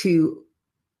 to,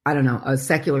 I don't know, a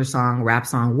secular song, rap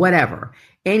song, whatever,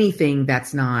 anything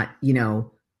that's not,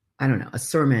 I don't know, a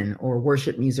sermon or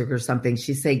worship music or something.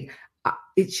 She's saying,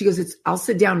 she goes, I'll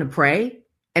sit down to pray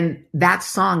and that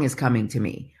song is coming to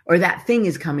me, or that thing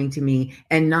is coming to me,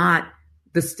 and not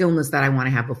the stillness that I want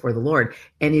to have before the Lord.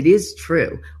 And it is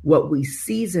true. What we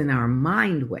season our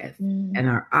mind with and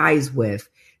our eyes with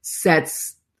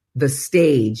sets the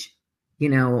stage,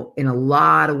 in a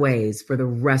lot of ways for the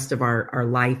rest of our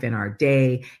life and our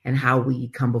day and how we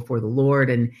come before the Lord.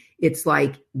 And it's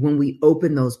like when we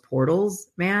open those portals,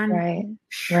 man.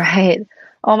 Right.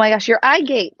 Oh my gosh. Your eye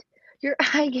gate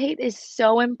is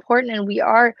so important.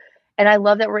 And I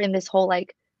love that we're in this whole,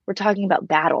 we're talking about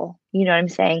battle, you know what I'm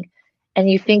saying? And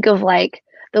you think of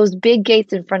those big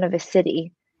gates in front of a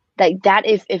city, that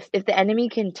if the enemy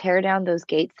can tear down those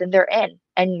gates, then they're in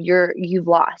and you've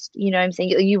lost. You know what I'm saying?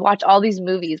 You watch all these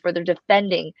movies where they're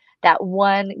defending that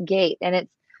one gate, and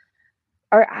it's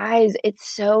our eyes. It's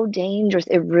so dangerous.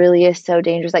 It really is so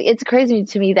dangerous. It's crazy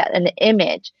to me that an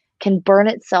image can burn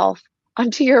itself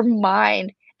onto your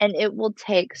mind, and it will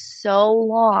take so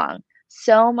long,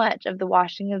 so much of the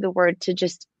washing of the word to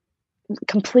just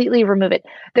completely remove it.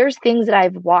 There's things that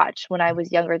I've watched when I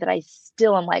was younger that I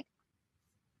still am like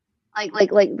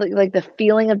the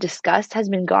feeling of disgust has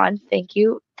been gone. Thank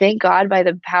God, by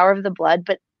the power of the blood,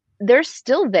 but they're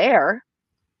still there.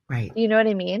 Right. You know what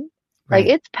I mean? Right.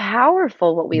 It's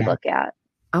powerful what we look at.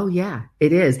 Oh yeah,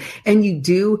 it is. And you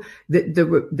do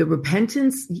the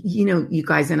repentance, you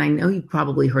guys, and I know you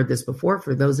probably heard this before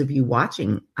for those of you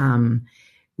watching,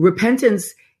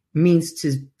 repentance means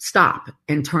to stop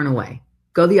and turn away,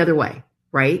 go the other way.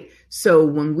 Right. So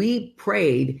when we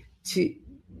prayed to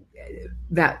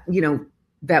that,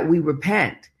 that we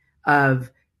repent of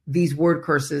these word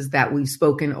curses that we've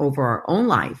spoken over our own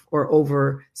life or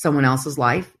over someone else's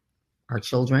life, our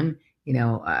children,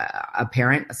 a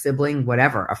parent, a sibling,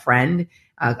 whatever, a friend,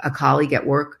 a colleague at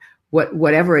work,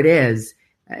 whatever it is,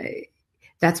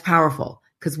 that's powerful.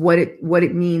 Because what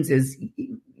it means is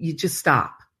you just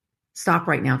stop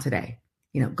right now today,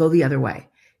 go the other way.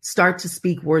 Start to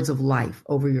speak words of life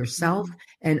over yourself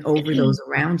and over those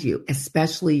around you,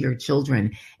 especially your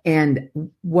children. And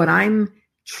what I'm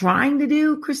trying to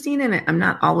do, Christina, and I'm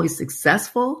not always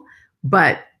successful,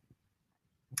 but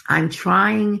I'm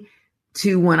trying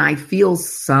to, when I feel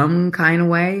some kind of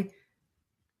way,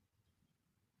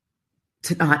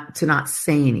 to not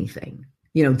say anything,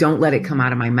 don't let it come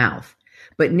out of my mouth.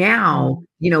 But now,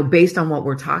 based on what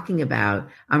we're talking about,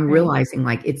 I'm realizing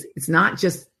it's not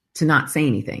just to not say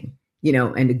anything,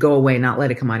 and to go away and not let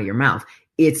it come out of your mouth.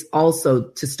 It's also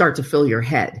to start to fill your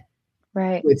head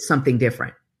with something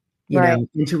different, you know,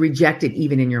 and to reject it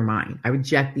even in your mind. I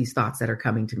reject these thoughts that are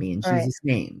coming to me in Jesus'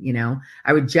 name.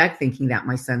 I reject thinking that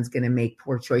my son's going to make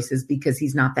poor choices because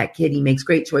he's not that kid. He makes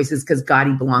great choices because God,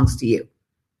 he belongs to you.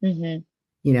 And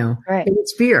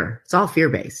it's fear. It's all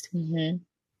fear-based.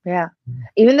 Yeah.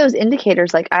 Even those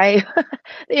indicators, the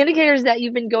indicators that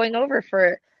you've been going over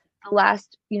for the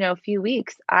last, few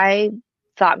weeks, I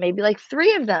thought maybe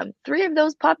three of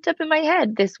those popped up in my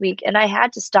head this week. And I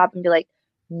had to stop and be like,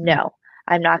 no,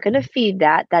 I'm not going to feed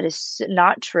that. That is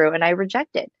not true. And I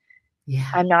reject it. Yeah.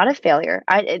 I'm not a failure.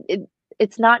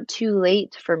 It's not too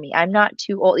late for me. I'm not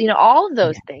too old. All of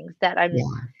those things that I'm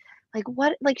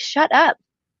what, shut up.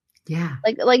 Yeah.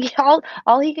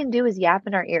 All he can do is yap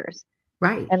in our ears.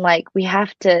 Right. And we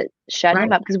have to shut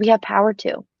him up because we have power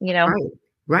to,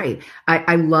 Right.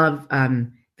 I love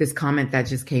this comment that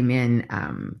just came in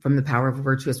from the Power of a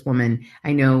Virtuous Woman.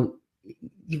 I know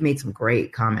you've made some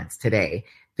great comments today.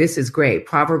 This is great.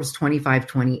 Proverbs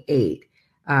 25:28.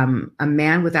 A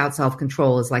man without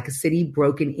self-control is like a city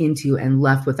broken into and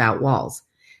left without walls.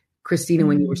 Christina,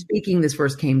 when you were speaking, this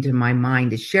verse came to my mind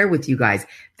to share with you guys.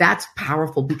 That's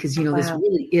powerful because, this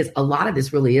really is, a lot of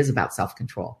this really is about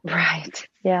self-control. Right.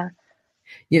 Yeah.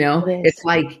 It's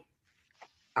like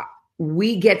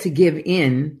we get to give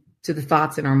in to the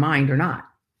thoughts in our mind or not.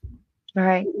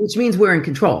 Right. Which means we're in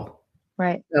control.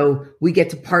 Right. So we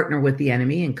get to partner with the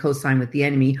enemy and co-sign with the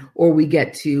enemy, or we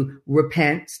get to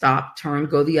repent, stop, turn,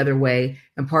 go the other way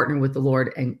and partner with the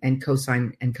Lord and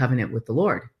co-sign and covenant with the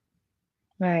Lord.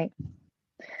 Right.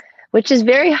 Which is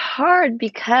very hard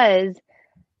because,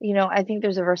 I think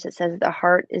there's a verse that says the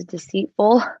heart is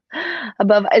deceitful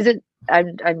above, is it?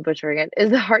 I'm butchering it.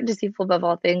 Is the heart deceitful above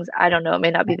all things? I don't know. It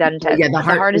may not be that intense. Yeah, the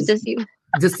heart is deceitful.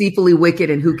 Deceitfully wicked,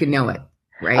 and who can know it,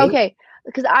 right? Okay,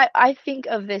 because I think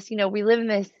of this, we live in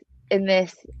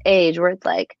this age where it's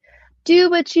like, do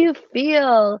what you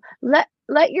feel, let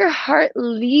your heart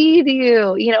lead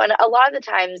you, and a lot of the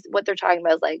times what they're talking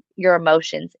about is like your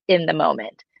emotions in the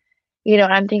moment, and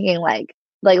I'm thinking like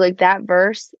that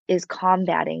verse is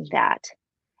combating that.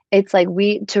 It's like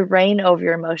to reign over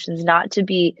your emotions, not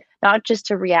just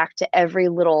to react to every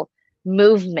little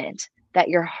movement that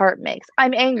your heart makes.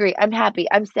 I'm angry, I'm happy,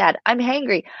 I'm sad, I'm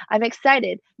hangry, I'm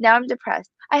excited, now I'm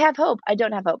depressed, I have hope, I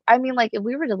don't have hope. I mean, like, if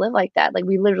we were to live like that, like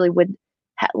we literally would,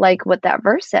 like what that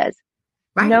verse says,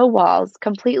 Right. No walls,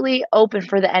 completely open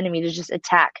for the enemy to just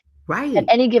attack at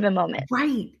any given moment.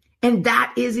 Right. And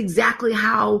that is exactly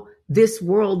how this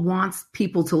world wants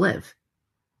people to live.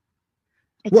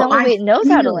 It's the only way it knows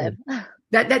how to live.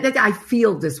 That I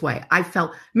feel this way.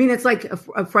 It's like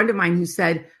a friend of mine who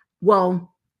said,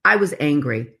 well, I was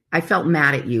angry. I felt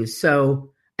mad at you.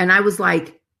 And I was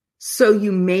like, so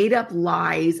you made up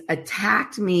lies,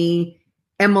 attacked me,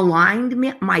 and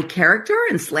maligned my character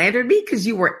and slandered me because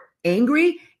you were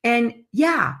angry? And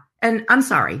yeah, and I'm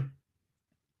sorry.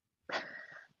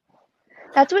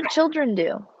 That's what children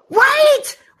do.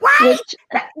 Right.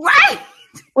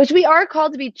 Which we are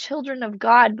called to be children of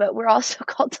God, but we're also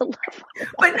called to love one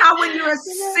another. But not when you're a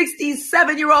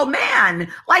 67-year-old man.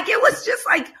 Like, it was just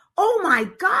like, oh my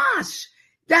gosh,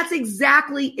 that's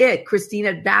exactly it,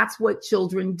 Christina. That's what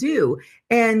children do.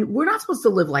 And we're not supposed to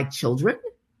live like children.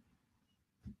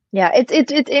 Yeah,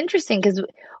 it's interesting because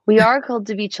we are called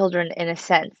to be children in a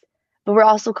sense, but we're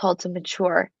also called to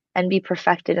mature and be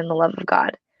perfected in the love of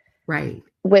God. Right.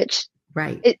 Which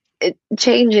it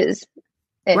changes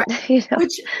it, right.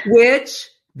 Which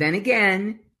then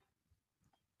again,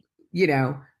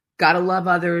 gotta love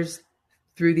others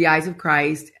through the eyes of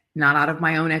Christ, not out of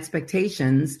my own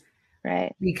expectations.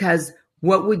 Right. Because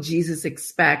what would Jesus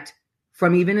expect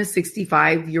from even a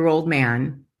 65-year-old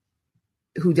man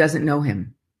who doesn't know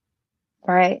him?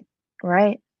 Right.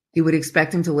 He would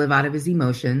expect him to live out of his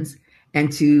emotions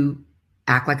and to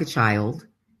act like a child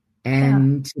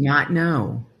and to not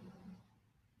know.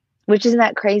 Which isn't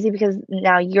that crazy, because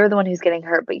now you're the one who's getting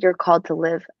hurt, but you're called to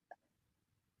live.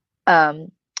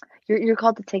 You're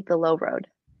called to take the low road,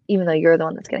 even though you're the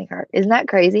one that's getting hurt. Isn't that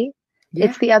crazy? Yeah.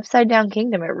 It's the upside down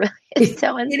kingdom. It really is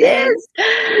so insane.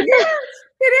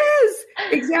 It is.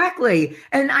 Exactly.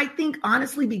 And I think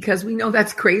honestly, because we know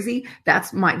that's crazy,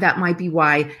 that might be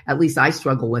why at least I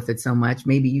struggle with it so much.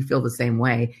 Maybe you feel the same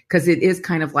way, because it is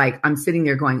kind of like I'm sitting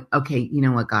there going, okay, you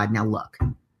know what, God, now look.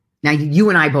 Now you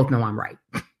and I both know I'm right.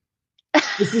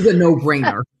 This is a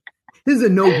no-brainer.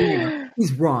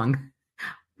 He's wrong.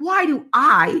 Why do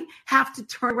I have to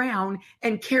turn around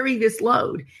and carry this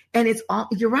load? And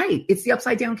you're right. It's the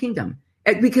upside down kingdom.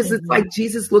 Because it's like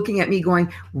Jesus looking at me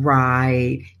going,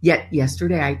 right. Yet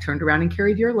yesterday I turned around and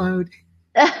carried your load.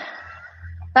 And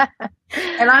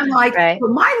I'm like,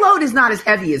 well, my load is not as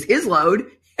heavy as his load.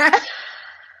 And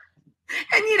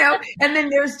then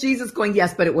there's Jesus going,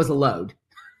 yes, but it was a load.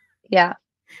 Yeah.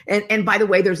 And by the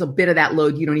way, there's a bit of that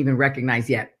load you don't even recognize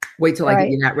yet. Wait till I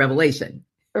give you that revelation.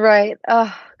 Right.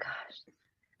 Oh gosh.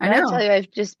 I know. I tell you,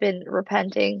 I've just been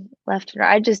repenting left and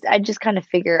right. I just kind of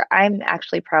figure I'm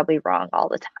actually probably wrong all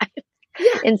the time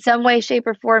in some way, shape,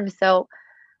 or form. So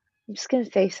I'm just going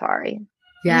to say sorry.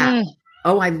 Yeah.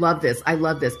 Oh, I love this.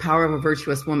 Power of a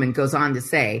Virtuous Woman goes on to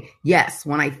say, yes,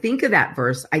 when I think of that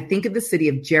verse, I think of the city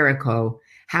of Jericho,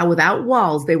 how without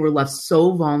walls, they were left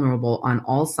so vulnerable on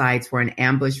all sides for an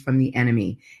ambush from the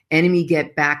enemy.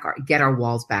 Get our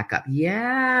walls back up.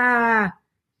 Yeah.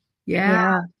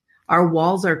 Our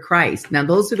walls are Christ. Now,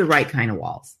 those are the right kind of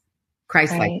walls.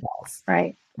 Christ-like walls.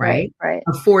 Right.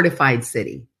 A fortified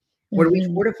city. What are we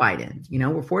fortified in?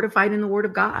 We're fortified in the Word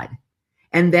of God.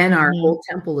 And then our whole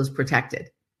temple is protected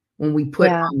when we put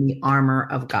on the armor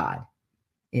of God,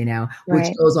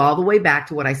 which goes all the way back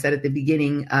to what I said at the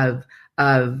beginning of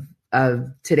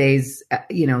today's,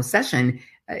 session.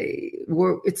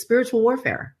 It's spiritual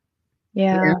warfare.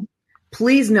 Yeah.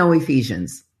 Please know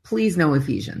Ephesians. For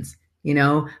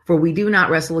we do not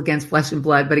wrestle against flesh and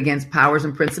blood, but against powers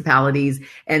and principalities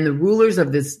and the rulers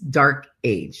of this dark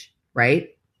age, right?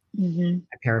 I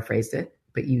paraphrased it,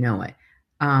 but you know it.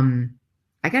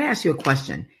 I got to ask you a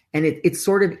question, and it's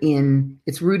rooted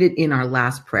in our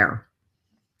last prayer,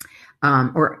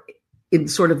 or in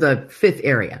sort of the fifth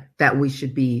area that we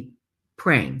should be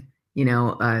praying,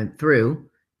 through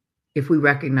if we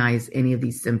recognize any of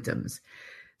these symptoms.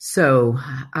 So,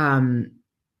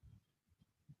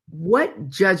 what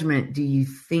judgment do you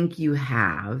think you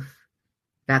have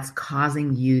that's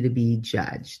causing you to be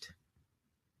judged?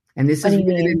 And this is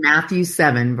rooted in Matthew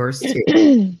 7, verse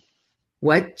 2.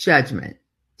 What judgment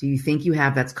do you think you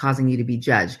have that's causing you to be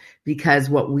judged? Because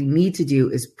what we need to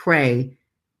do is pray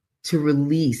to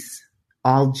release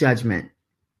all judgment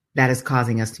that is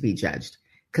causing us to be judged.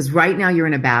 Because right now you're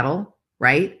in a battle,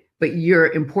 right? But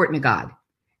you're important to God.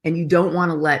 And you don't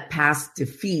want to let past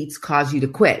defeats cause you to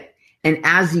quit. And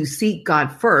as you seek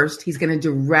God first, he's going to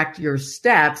direct your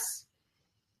steps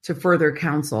to further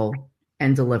counsel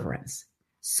and deliverance.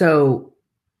 So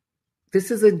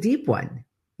this is a deep one,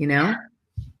 you know?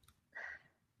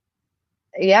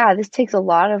 Yeah, this takes a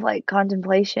lot of like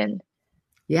contemplation.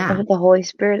 Yeah. With the Holy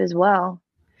Spirit as well.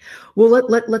 Well,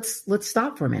 let's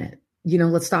stop for a minute. You know,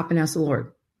 let's stop and ask the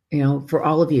Lord. You know, for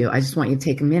all of you, I just want you to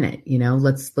take a minute. You know,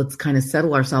 let's kind of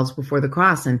settle ourselves before the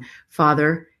cross. And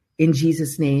Father, in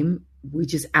Jesus' name, we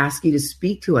just ask you to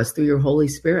speak to us through your Holy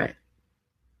Spirit.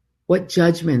 What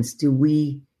judgments do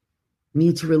we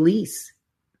need to release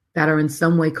that are in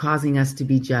some way causing us to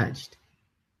be judged?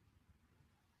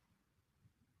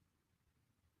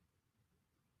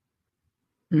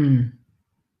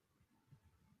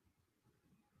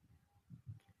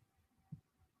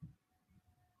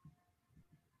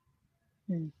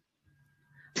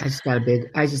 I just got a big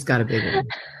one.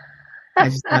 I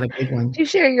just got a big one. You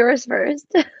share yours first.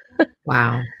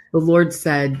 Wow. The Lord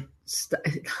said,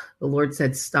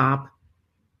 stop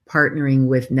partnering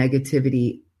with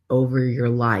negativity over your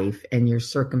life and your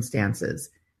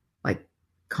circumstances, like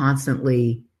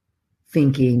constantly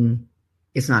thinking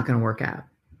it's not going to work out.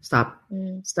 Stop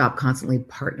constantly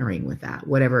partnering with that,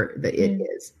 whatever it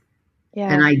is.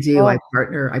 Yeah. And I do, I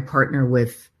partner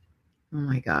with, oh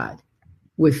my God,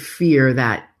 with fear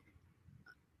that,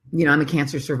 you know, I'm a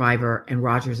cancer survivor and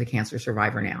Roger's a cancer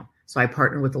survivor now. So I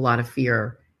partner with a lot of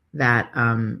fear that,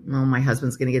 my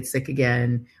husband's going to get sick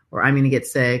again, or I'm going to get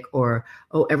sick, or,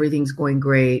 oh, everything's going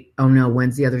great. Oh no,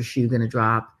 when's the other shoe going to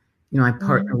drop? You know, I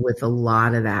partner with a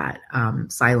lot of that,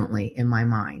 silently in my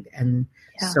mind. And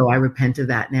so I repent of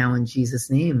that now in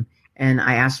Jesus' name. And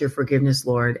I ask your forgiveness,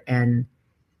 Lord. And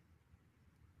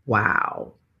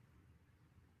wow.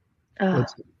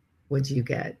 What'd you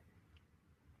get?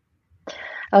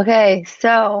 Okay.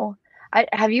 So I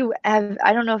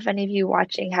don't know if any of you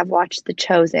have watched The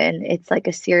Chosen. It's like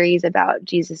a series about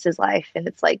Jesus's life, and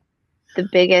it's like the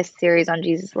biggest series on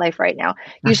Jesus' life right now.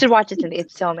 You should watch it, Cindy.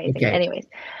 It's so amazing. Okay. Anyways,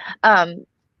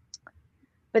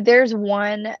 but there's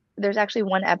actually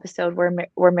one episode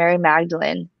where Mary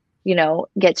Magdalene, you know,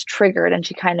 gets triggered and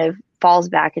she kind of falls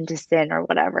back into sin or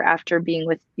whatever after being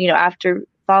a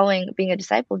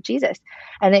disciple of Jesus,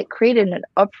 and it created an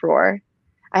uproar.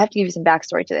 I have to give you some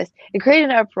backstory to this. It created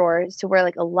an uproar to where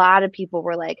like a lot of people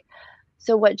were like,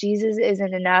 so what, Jesus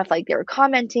isn't enough? Like they were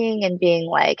commenting and being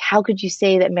like, how could you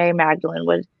say that Mary Magdalene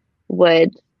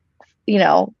would, you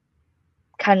know,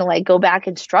 kind of like go back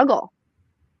and struggle?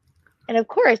 And of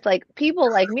course, like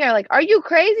people like me are like, are you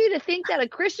crazy to think that a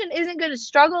Christian isn't going to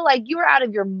struggle? Like you're out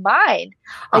of your mind.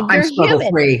 Like I'm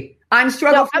struggle-free. I'm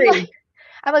struggle-free.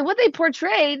 I'm like, what they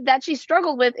portrayed that she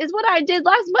struggled with is what I did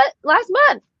last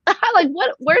month. Like,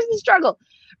 what? Where's the struggle?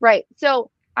 Right. So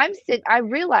I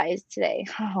realized today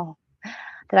that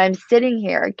I'm sitting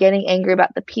here getting angry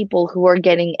about the people who are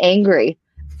getting angry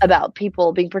about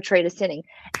people being portrayed as sinning.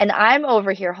 And I'm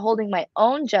over here holding my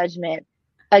own judgment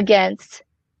against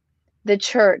the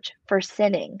church for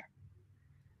sinning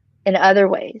in other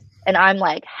ways. And I'm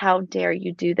like, how dare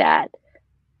you do that?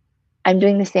 I'm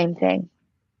doing the same thing.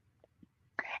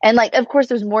 And like, of course,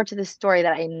 there's more to this story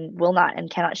that I will not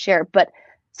and cannot share. But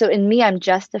so in me, I'm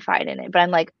justified in it. But I'm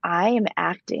like, I am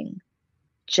acting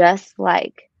just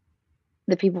like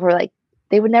the people who are like,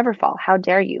 they would never fall. How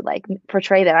dare you like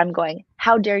portray that? I'm going,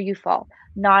 how dare you fall?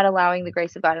 Not allowing the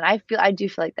grace of God. And I do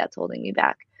feel like that's holding me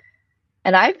back.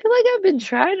 And I feel like I've been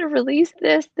trying to release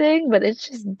this thing, but it's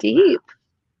just deep.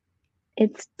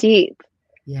 It's deep.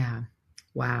 Yeah.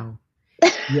 Wow.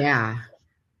 Yeah.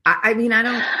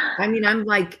 I'm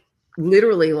like,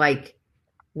 literally like,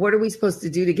 what are we supposed to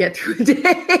do to get through a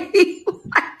day?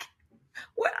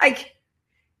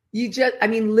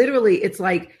 Literally it's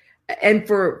like, and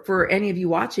for any of you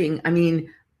watching, I mean,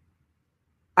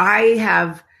 I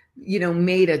have, you know,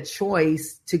 made a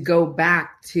choice to go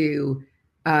back to,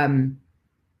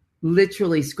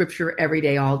 literally scripture every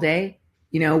day, all day,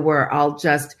 you know, where I'll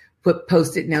just put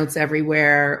Post-it notes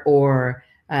everywhere or,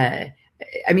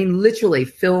 literally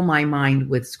fill my mind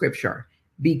with scripture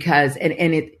because,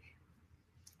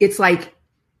 it's like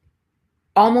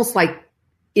almost like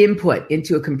input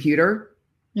into a computer.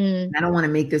 Mm. I don't want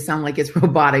to make this sound like it's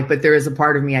robotic, but there is a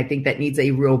part of me, I think, that needs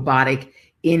a robotic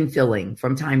infilling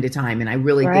from time to time. And I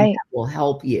really think Right. that will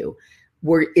help you.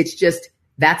 Where it's just,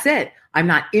 that's it. I'm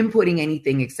not inputting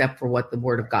anything except for what the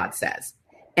word of God says.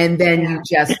 And then you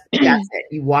just, that's it.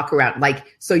 You walk around like,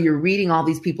 so you're reading all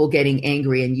these people getting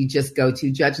angry and you just go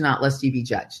to judge not lest you be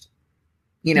judged.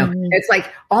 You know, it's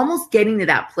like almost getting to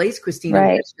that place, Christina,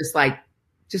 where it's just like,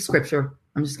 just scripture.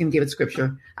 I'm just going to give it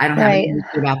scripture. I don't have anything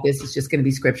about this. It's just going to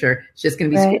be scripture. It's just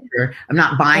going to be scripture. I'm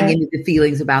not buying into the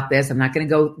feelings about this. I'm not going to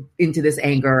go into this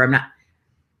anger. I'm not,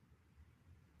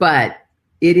 but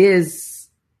it is.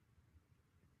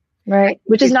 Right.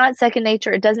 Which is not second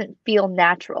nature. It doesn't feel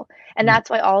natural. And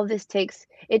that's why all of this takes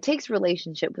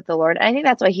relationship with the Lord. And I think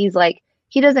that's why he's like,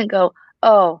 he doesn't go,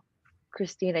 oh,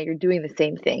 Christina, you're doing the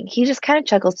same thing. He just kind of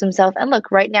chuckles to himself. And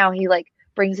look, right now he like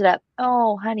brings it up.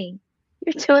 Oh, honey,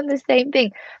 you're doing the same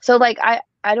thing. So like, I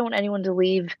don't want anyone to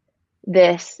leave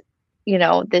this,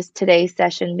 this today's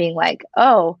session being like,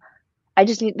 oh, I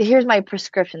just need, here's my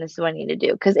prescription. This is what I need to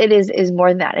do. Because it is more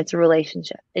than that. It's a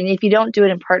relationship. And if you don't do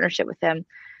it in partnership with him,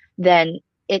 then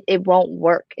it won't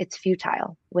work. It's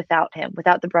futile without him,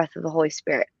 without the breath of the Holy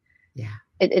Spirit. Yeah.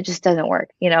 It just doesn't work,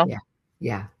 Yeah.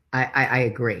 Yeah. I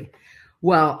agree.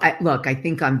 Well, I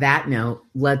think on that note,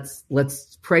 let's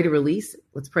pray to release.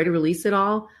 Let's pray to release it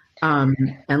all.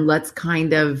 And let's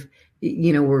kind of,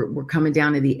 we're coming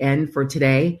down to the end for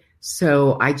today.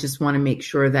 So I just want to make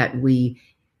sure that we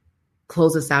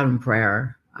close us out in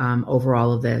prayer over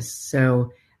all of this.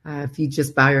 So if you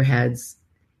just bow your heads.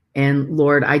 And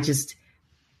Lord, I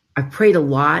prayed a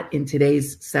lot in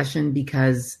today's session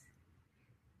because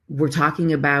we're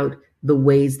talking about the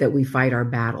ways that we fight our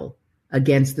battle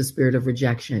against the spirit of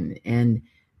rejection and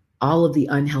all of the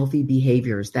unhealthy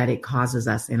behaviors that it causes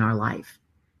us in our life.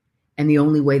 And the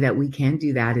only way that we can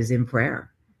do that is in prayer.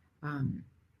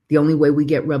 The only way we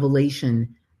get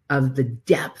revelation of the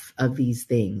depth of these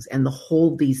things and the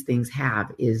hold these things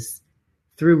have is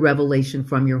through revelation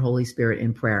from your Holy Spirit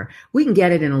in prayer. We can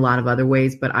get it in a lot of other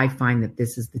ways, but I find that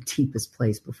this is the deepest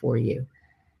place before you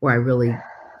where I really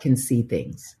can see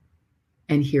things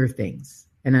and hear things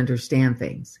and understand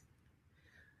things.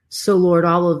 So Lord,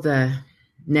 all of the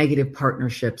negative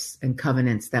partnerships and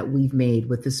covenants that we've made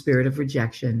with the spirit of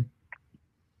rejection,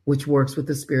 which works with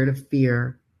the spirit of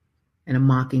fear and a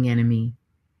mocking enemy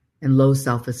and low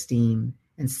self-esteem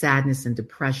and sadness and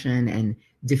depression and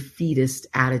defeatist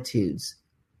attitudes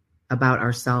about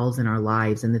ourselves and our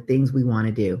lives and the things we want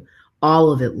to do.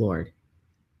 All of it, Lord,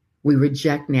 we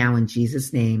reject now in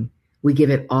Jesus' name. We give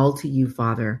it all to you,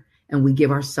 Father, and we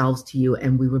give ourselves to you,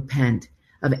 and we repent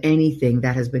of anything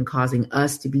that has been causing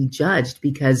us to be judged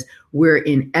because we're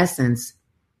in essence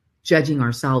judging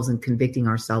ourselves and convicting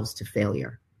ourselves to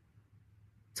failure,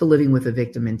 to living with a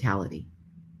victim mentality.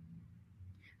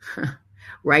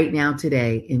 Right now,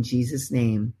 today, in Jesus'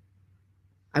 name,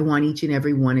 I want each and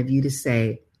every one of you to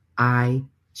say, I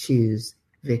choose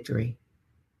victory.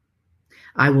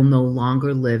 I will no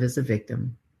longer live as a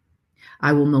victim.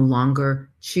 I will no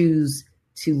longer choose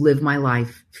to live my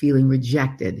life feeling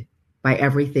rejected by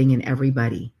everything and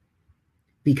everybody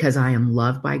because I am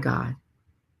loved by God.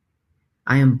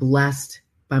 I am blessed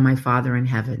by my Father in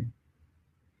heaven.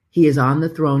 He is on the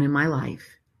throne in my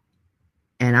life,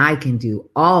 and I can do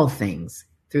all things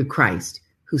through Christ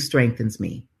who strengthens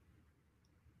me.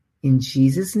 In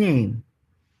Jesus' name,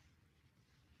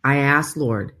 I ask,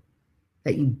 Lord,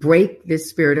 that you break this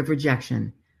spirit of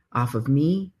rejection off of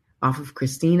me, off of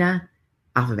Christina,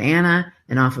 off of Anna,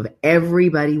 and off of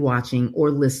everybody watching or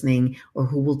listening or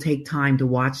who will take time to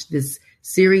watch this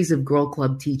series of Girl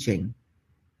Club teaching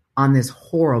on this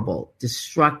horrible,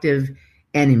 destructive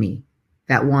enemy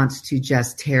that wants to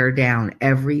just tear down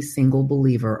every single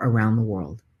believer around the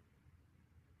world.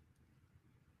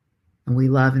 And we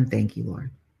love and thank you,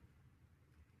 Lord.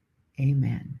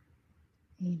 Amen.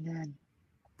 Amen.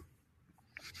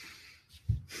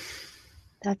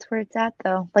 That's where it's at,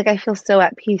 though. Like, I feel so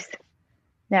at peace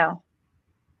now.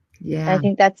 Yeah. And I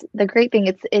think that's the great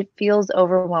thing. It feels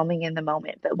overwhelming in the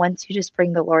moment, but once you just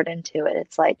bring the Lord into it,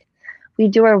 it's like we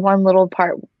do our one little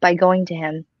part by going to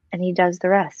him and he does the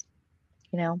rest,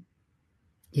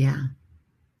 Yeah.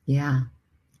 Yeah.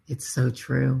 It's so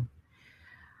true.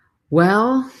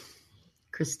 Well,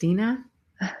 Christina,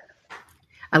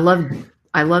 I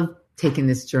love taking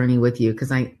this journey with you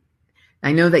because I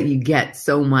know that you get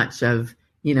so much of,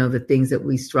 the things that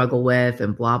we struggle with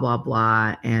and blah, blah,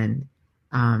 blah. And,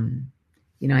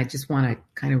 I just want to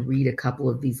kind of read a couple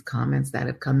of these comments that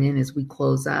have come in as we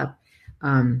close up.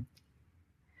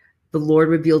 The Lord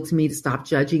revealed to me to stop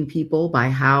judging people by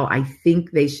how I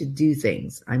think they should do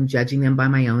things. I'm judging them by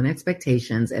my own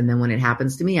expectations. And then when it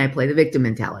happens to me, I play the victim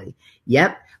mentality.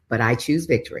 Yep, but I choose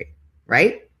victory,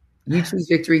 right? You choose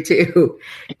victory too.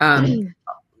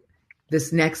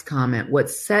 This next comment, what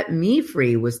set me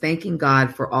free was thanking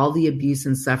God for all the abuse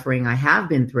and suffering I have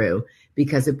been through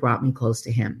because it brought me close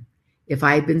to him. If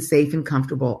I had been safe and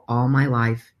comfortable all my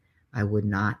life, I would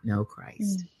not know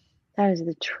Christ. That is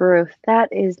the truth. That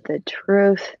is the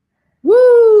truth.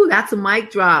 Woo! That's a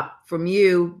mic drop from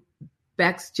you,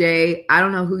 Bex J. I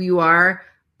don't know who you are,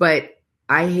 but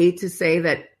I hate to say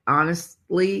that,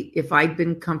 honestly, if I'd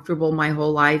been comfortable my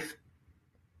whole life,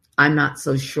 I'm not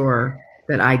so sure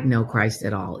that I'd know Christ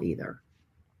at all either.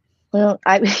 Well,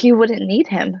 you wouldn't need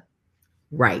him.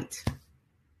 Right.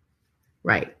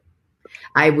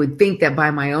 I would think that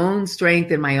by my own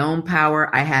strength and my own power,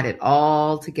 I had it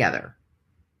all together.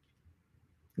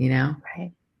 You know?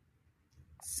 Right.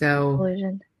 So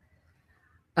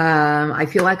I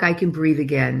feel like I can breathe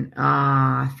again.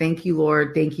 Thank you,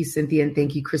 Lord. Thank you, Cynthia. And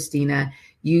thank you, Christina.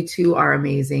 You two are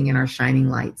amazing and are shining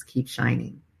lights. Keep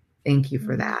shining. Thank you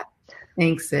for that.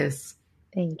 Thanks, sis.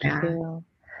 Thank you.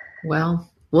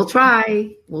 Well, we'll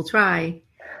try.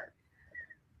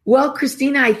 Well,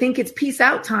 Christina, I think it's peace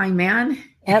out time, man.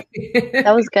 Yep.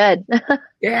 That was good.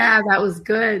 Yeah, that was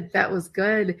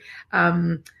good.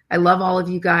 I love all of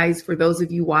you guys. For those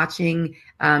of you watching,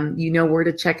 you know where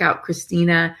to check out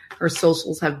Christina. Her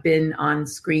socials have been on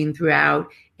screen throughout.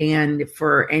 And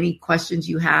for any questions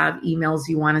you have, emails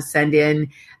you want to send in,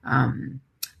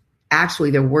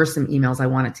 actually, there were some emails I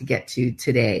wanted to get to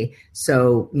today.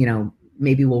 So,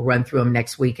 maybe we'll run through them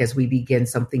next week as we begin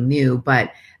something new.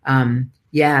 But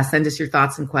send us your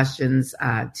thoughts and questions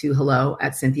to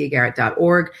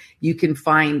hello@cynthiagarrett.org. You can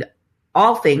find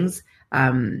all things,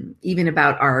 even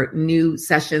about our new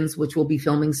sessions, which we'll be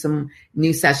filming some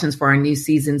new sessions for our new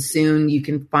season soon. You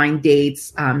can find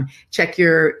dates, check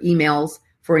your emails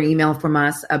for an email from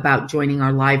us about joining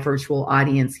our live virtual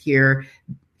audience here,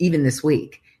 even this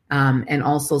week. And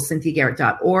also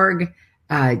cynthiagarrett.org.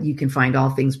 You can find all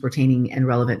things pertaining and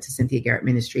relevant to Cynthia Garrett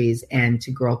Ministries and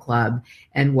to Girl Club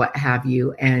and what have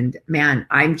you. And man,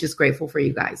 I'm just grateful for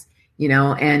you guys,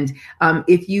 and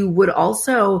if you would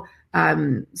also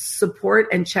support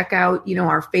and check out,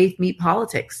 our Faith Meet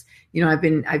Politics.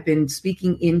 I've been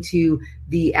speaking into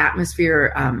the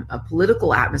atmosphere, a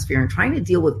political atmosphere, and trying to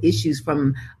deal with issues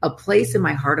from a place in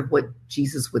my heart of what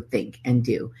Jesus would think and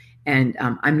do. And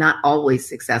I'm not always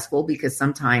successful because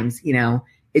sometimes,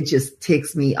 it just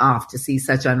ticks me off to see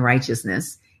such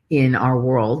unrighteousness in our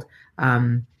world.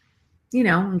 And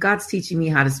God's teaching me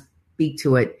how to speak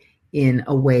to it in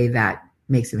a way that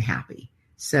makes him happy.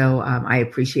 So I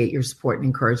appreciate your support and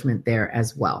encouragement there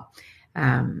as well.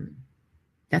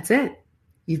 That's it.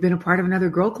 You've been a part of another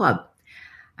Girl Club.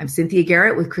 I'm Cynthia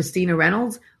Garrett with Christina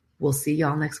Reynolds. We'll see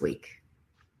y'all next week.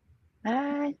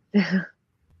 Bye.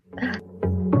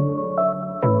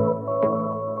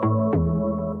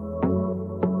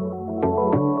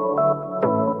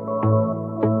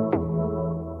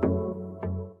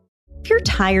 If you're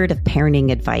tired of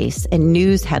parenting advice and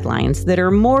news headlines that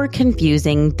are more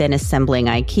confusing than assembling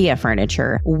IKEA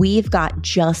furniture, we've got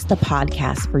just the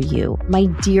podcast for you. My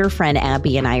dear friend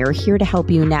Abby and I are here to help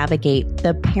you navigate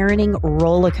the parenting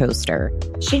roller coaster.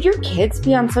 Should your kids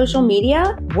be on social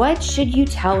media? What should you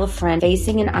tell a friend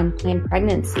facing an unplanned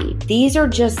pregnancy? These are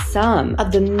just some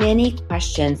of the many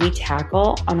questions we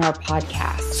tackle on our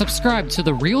podcast. Subscribe to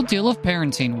The Real Deal of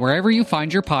Parenting wherever you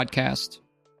find your podcast.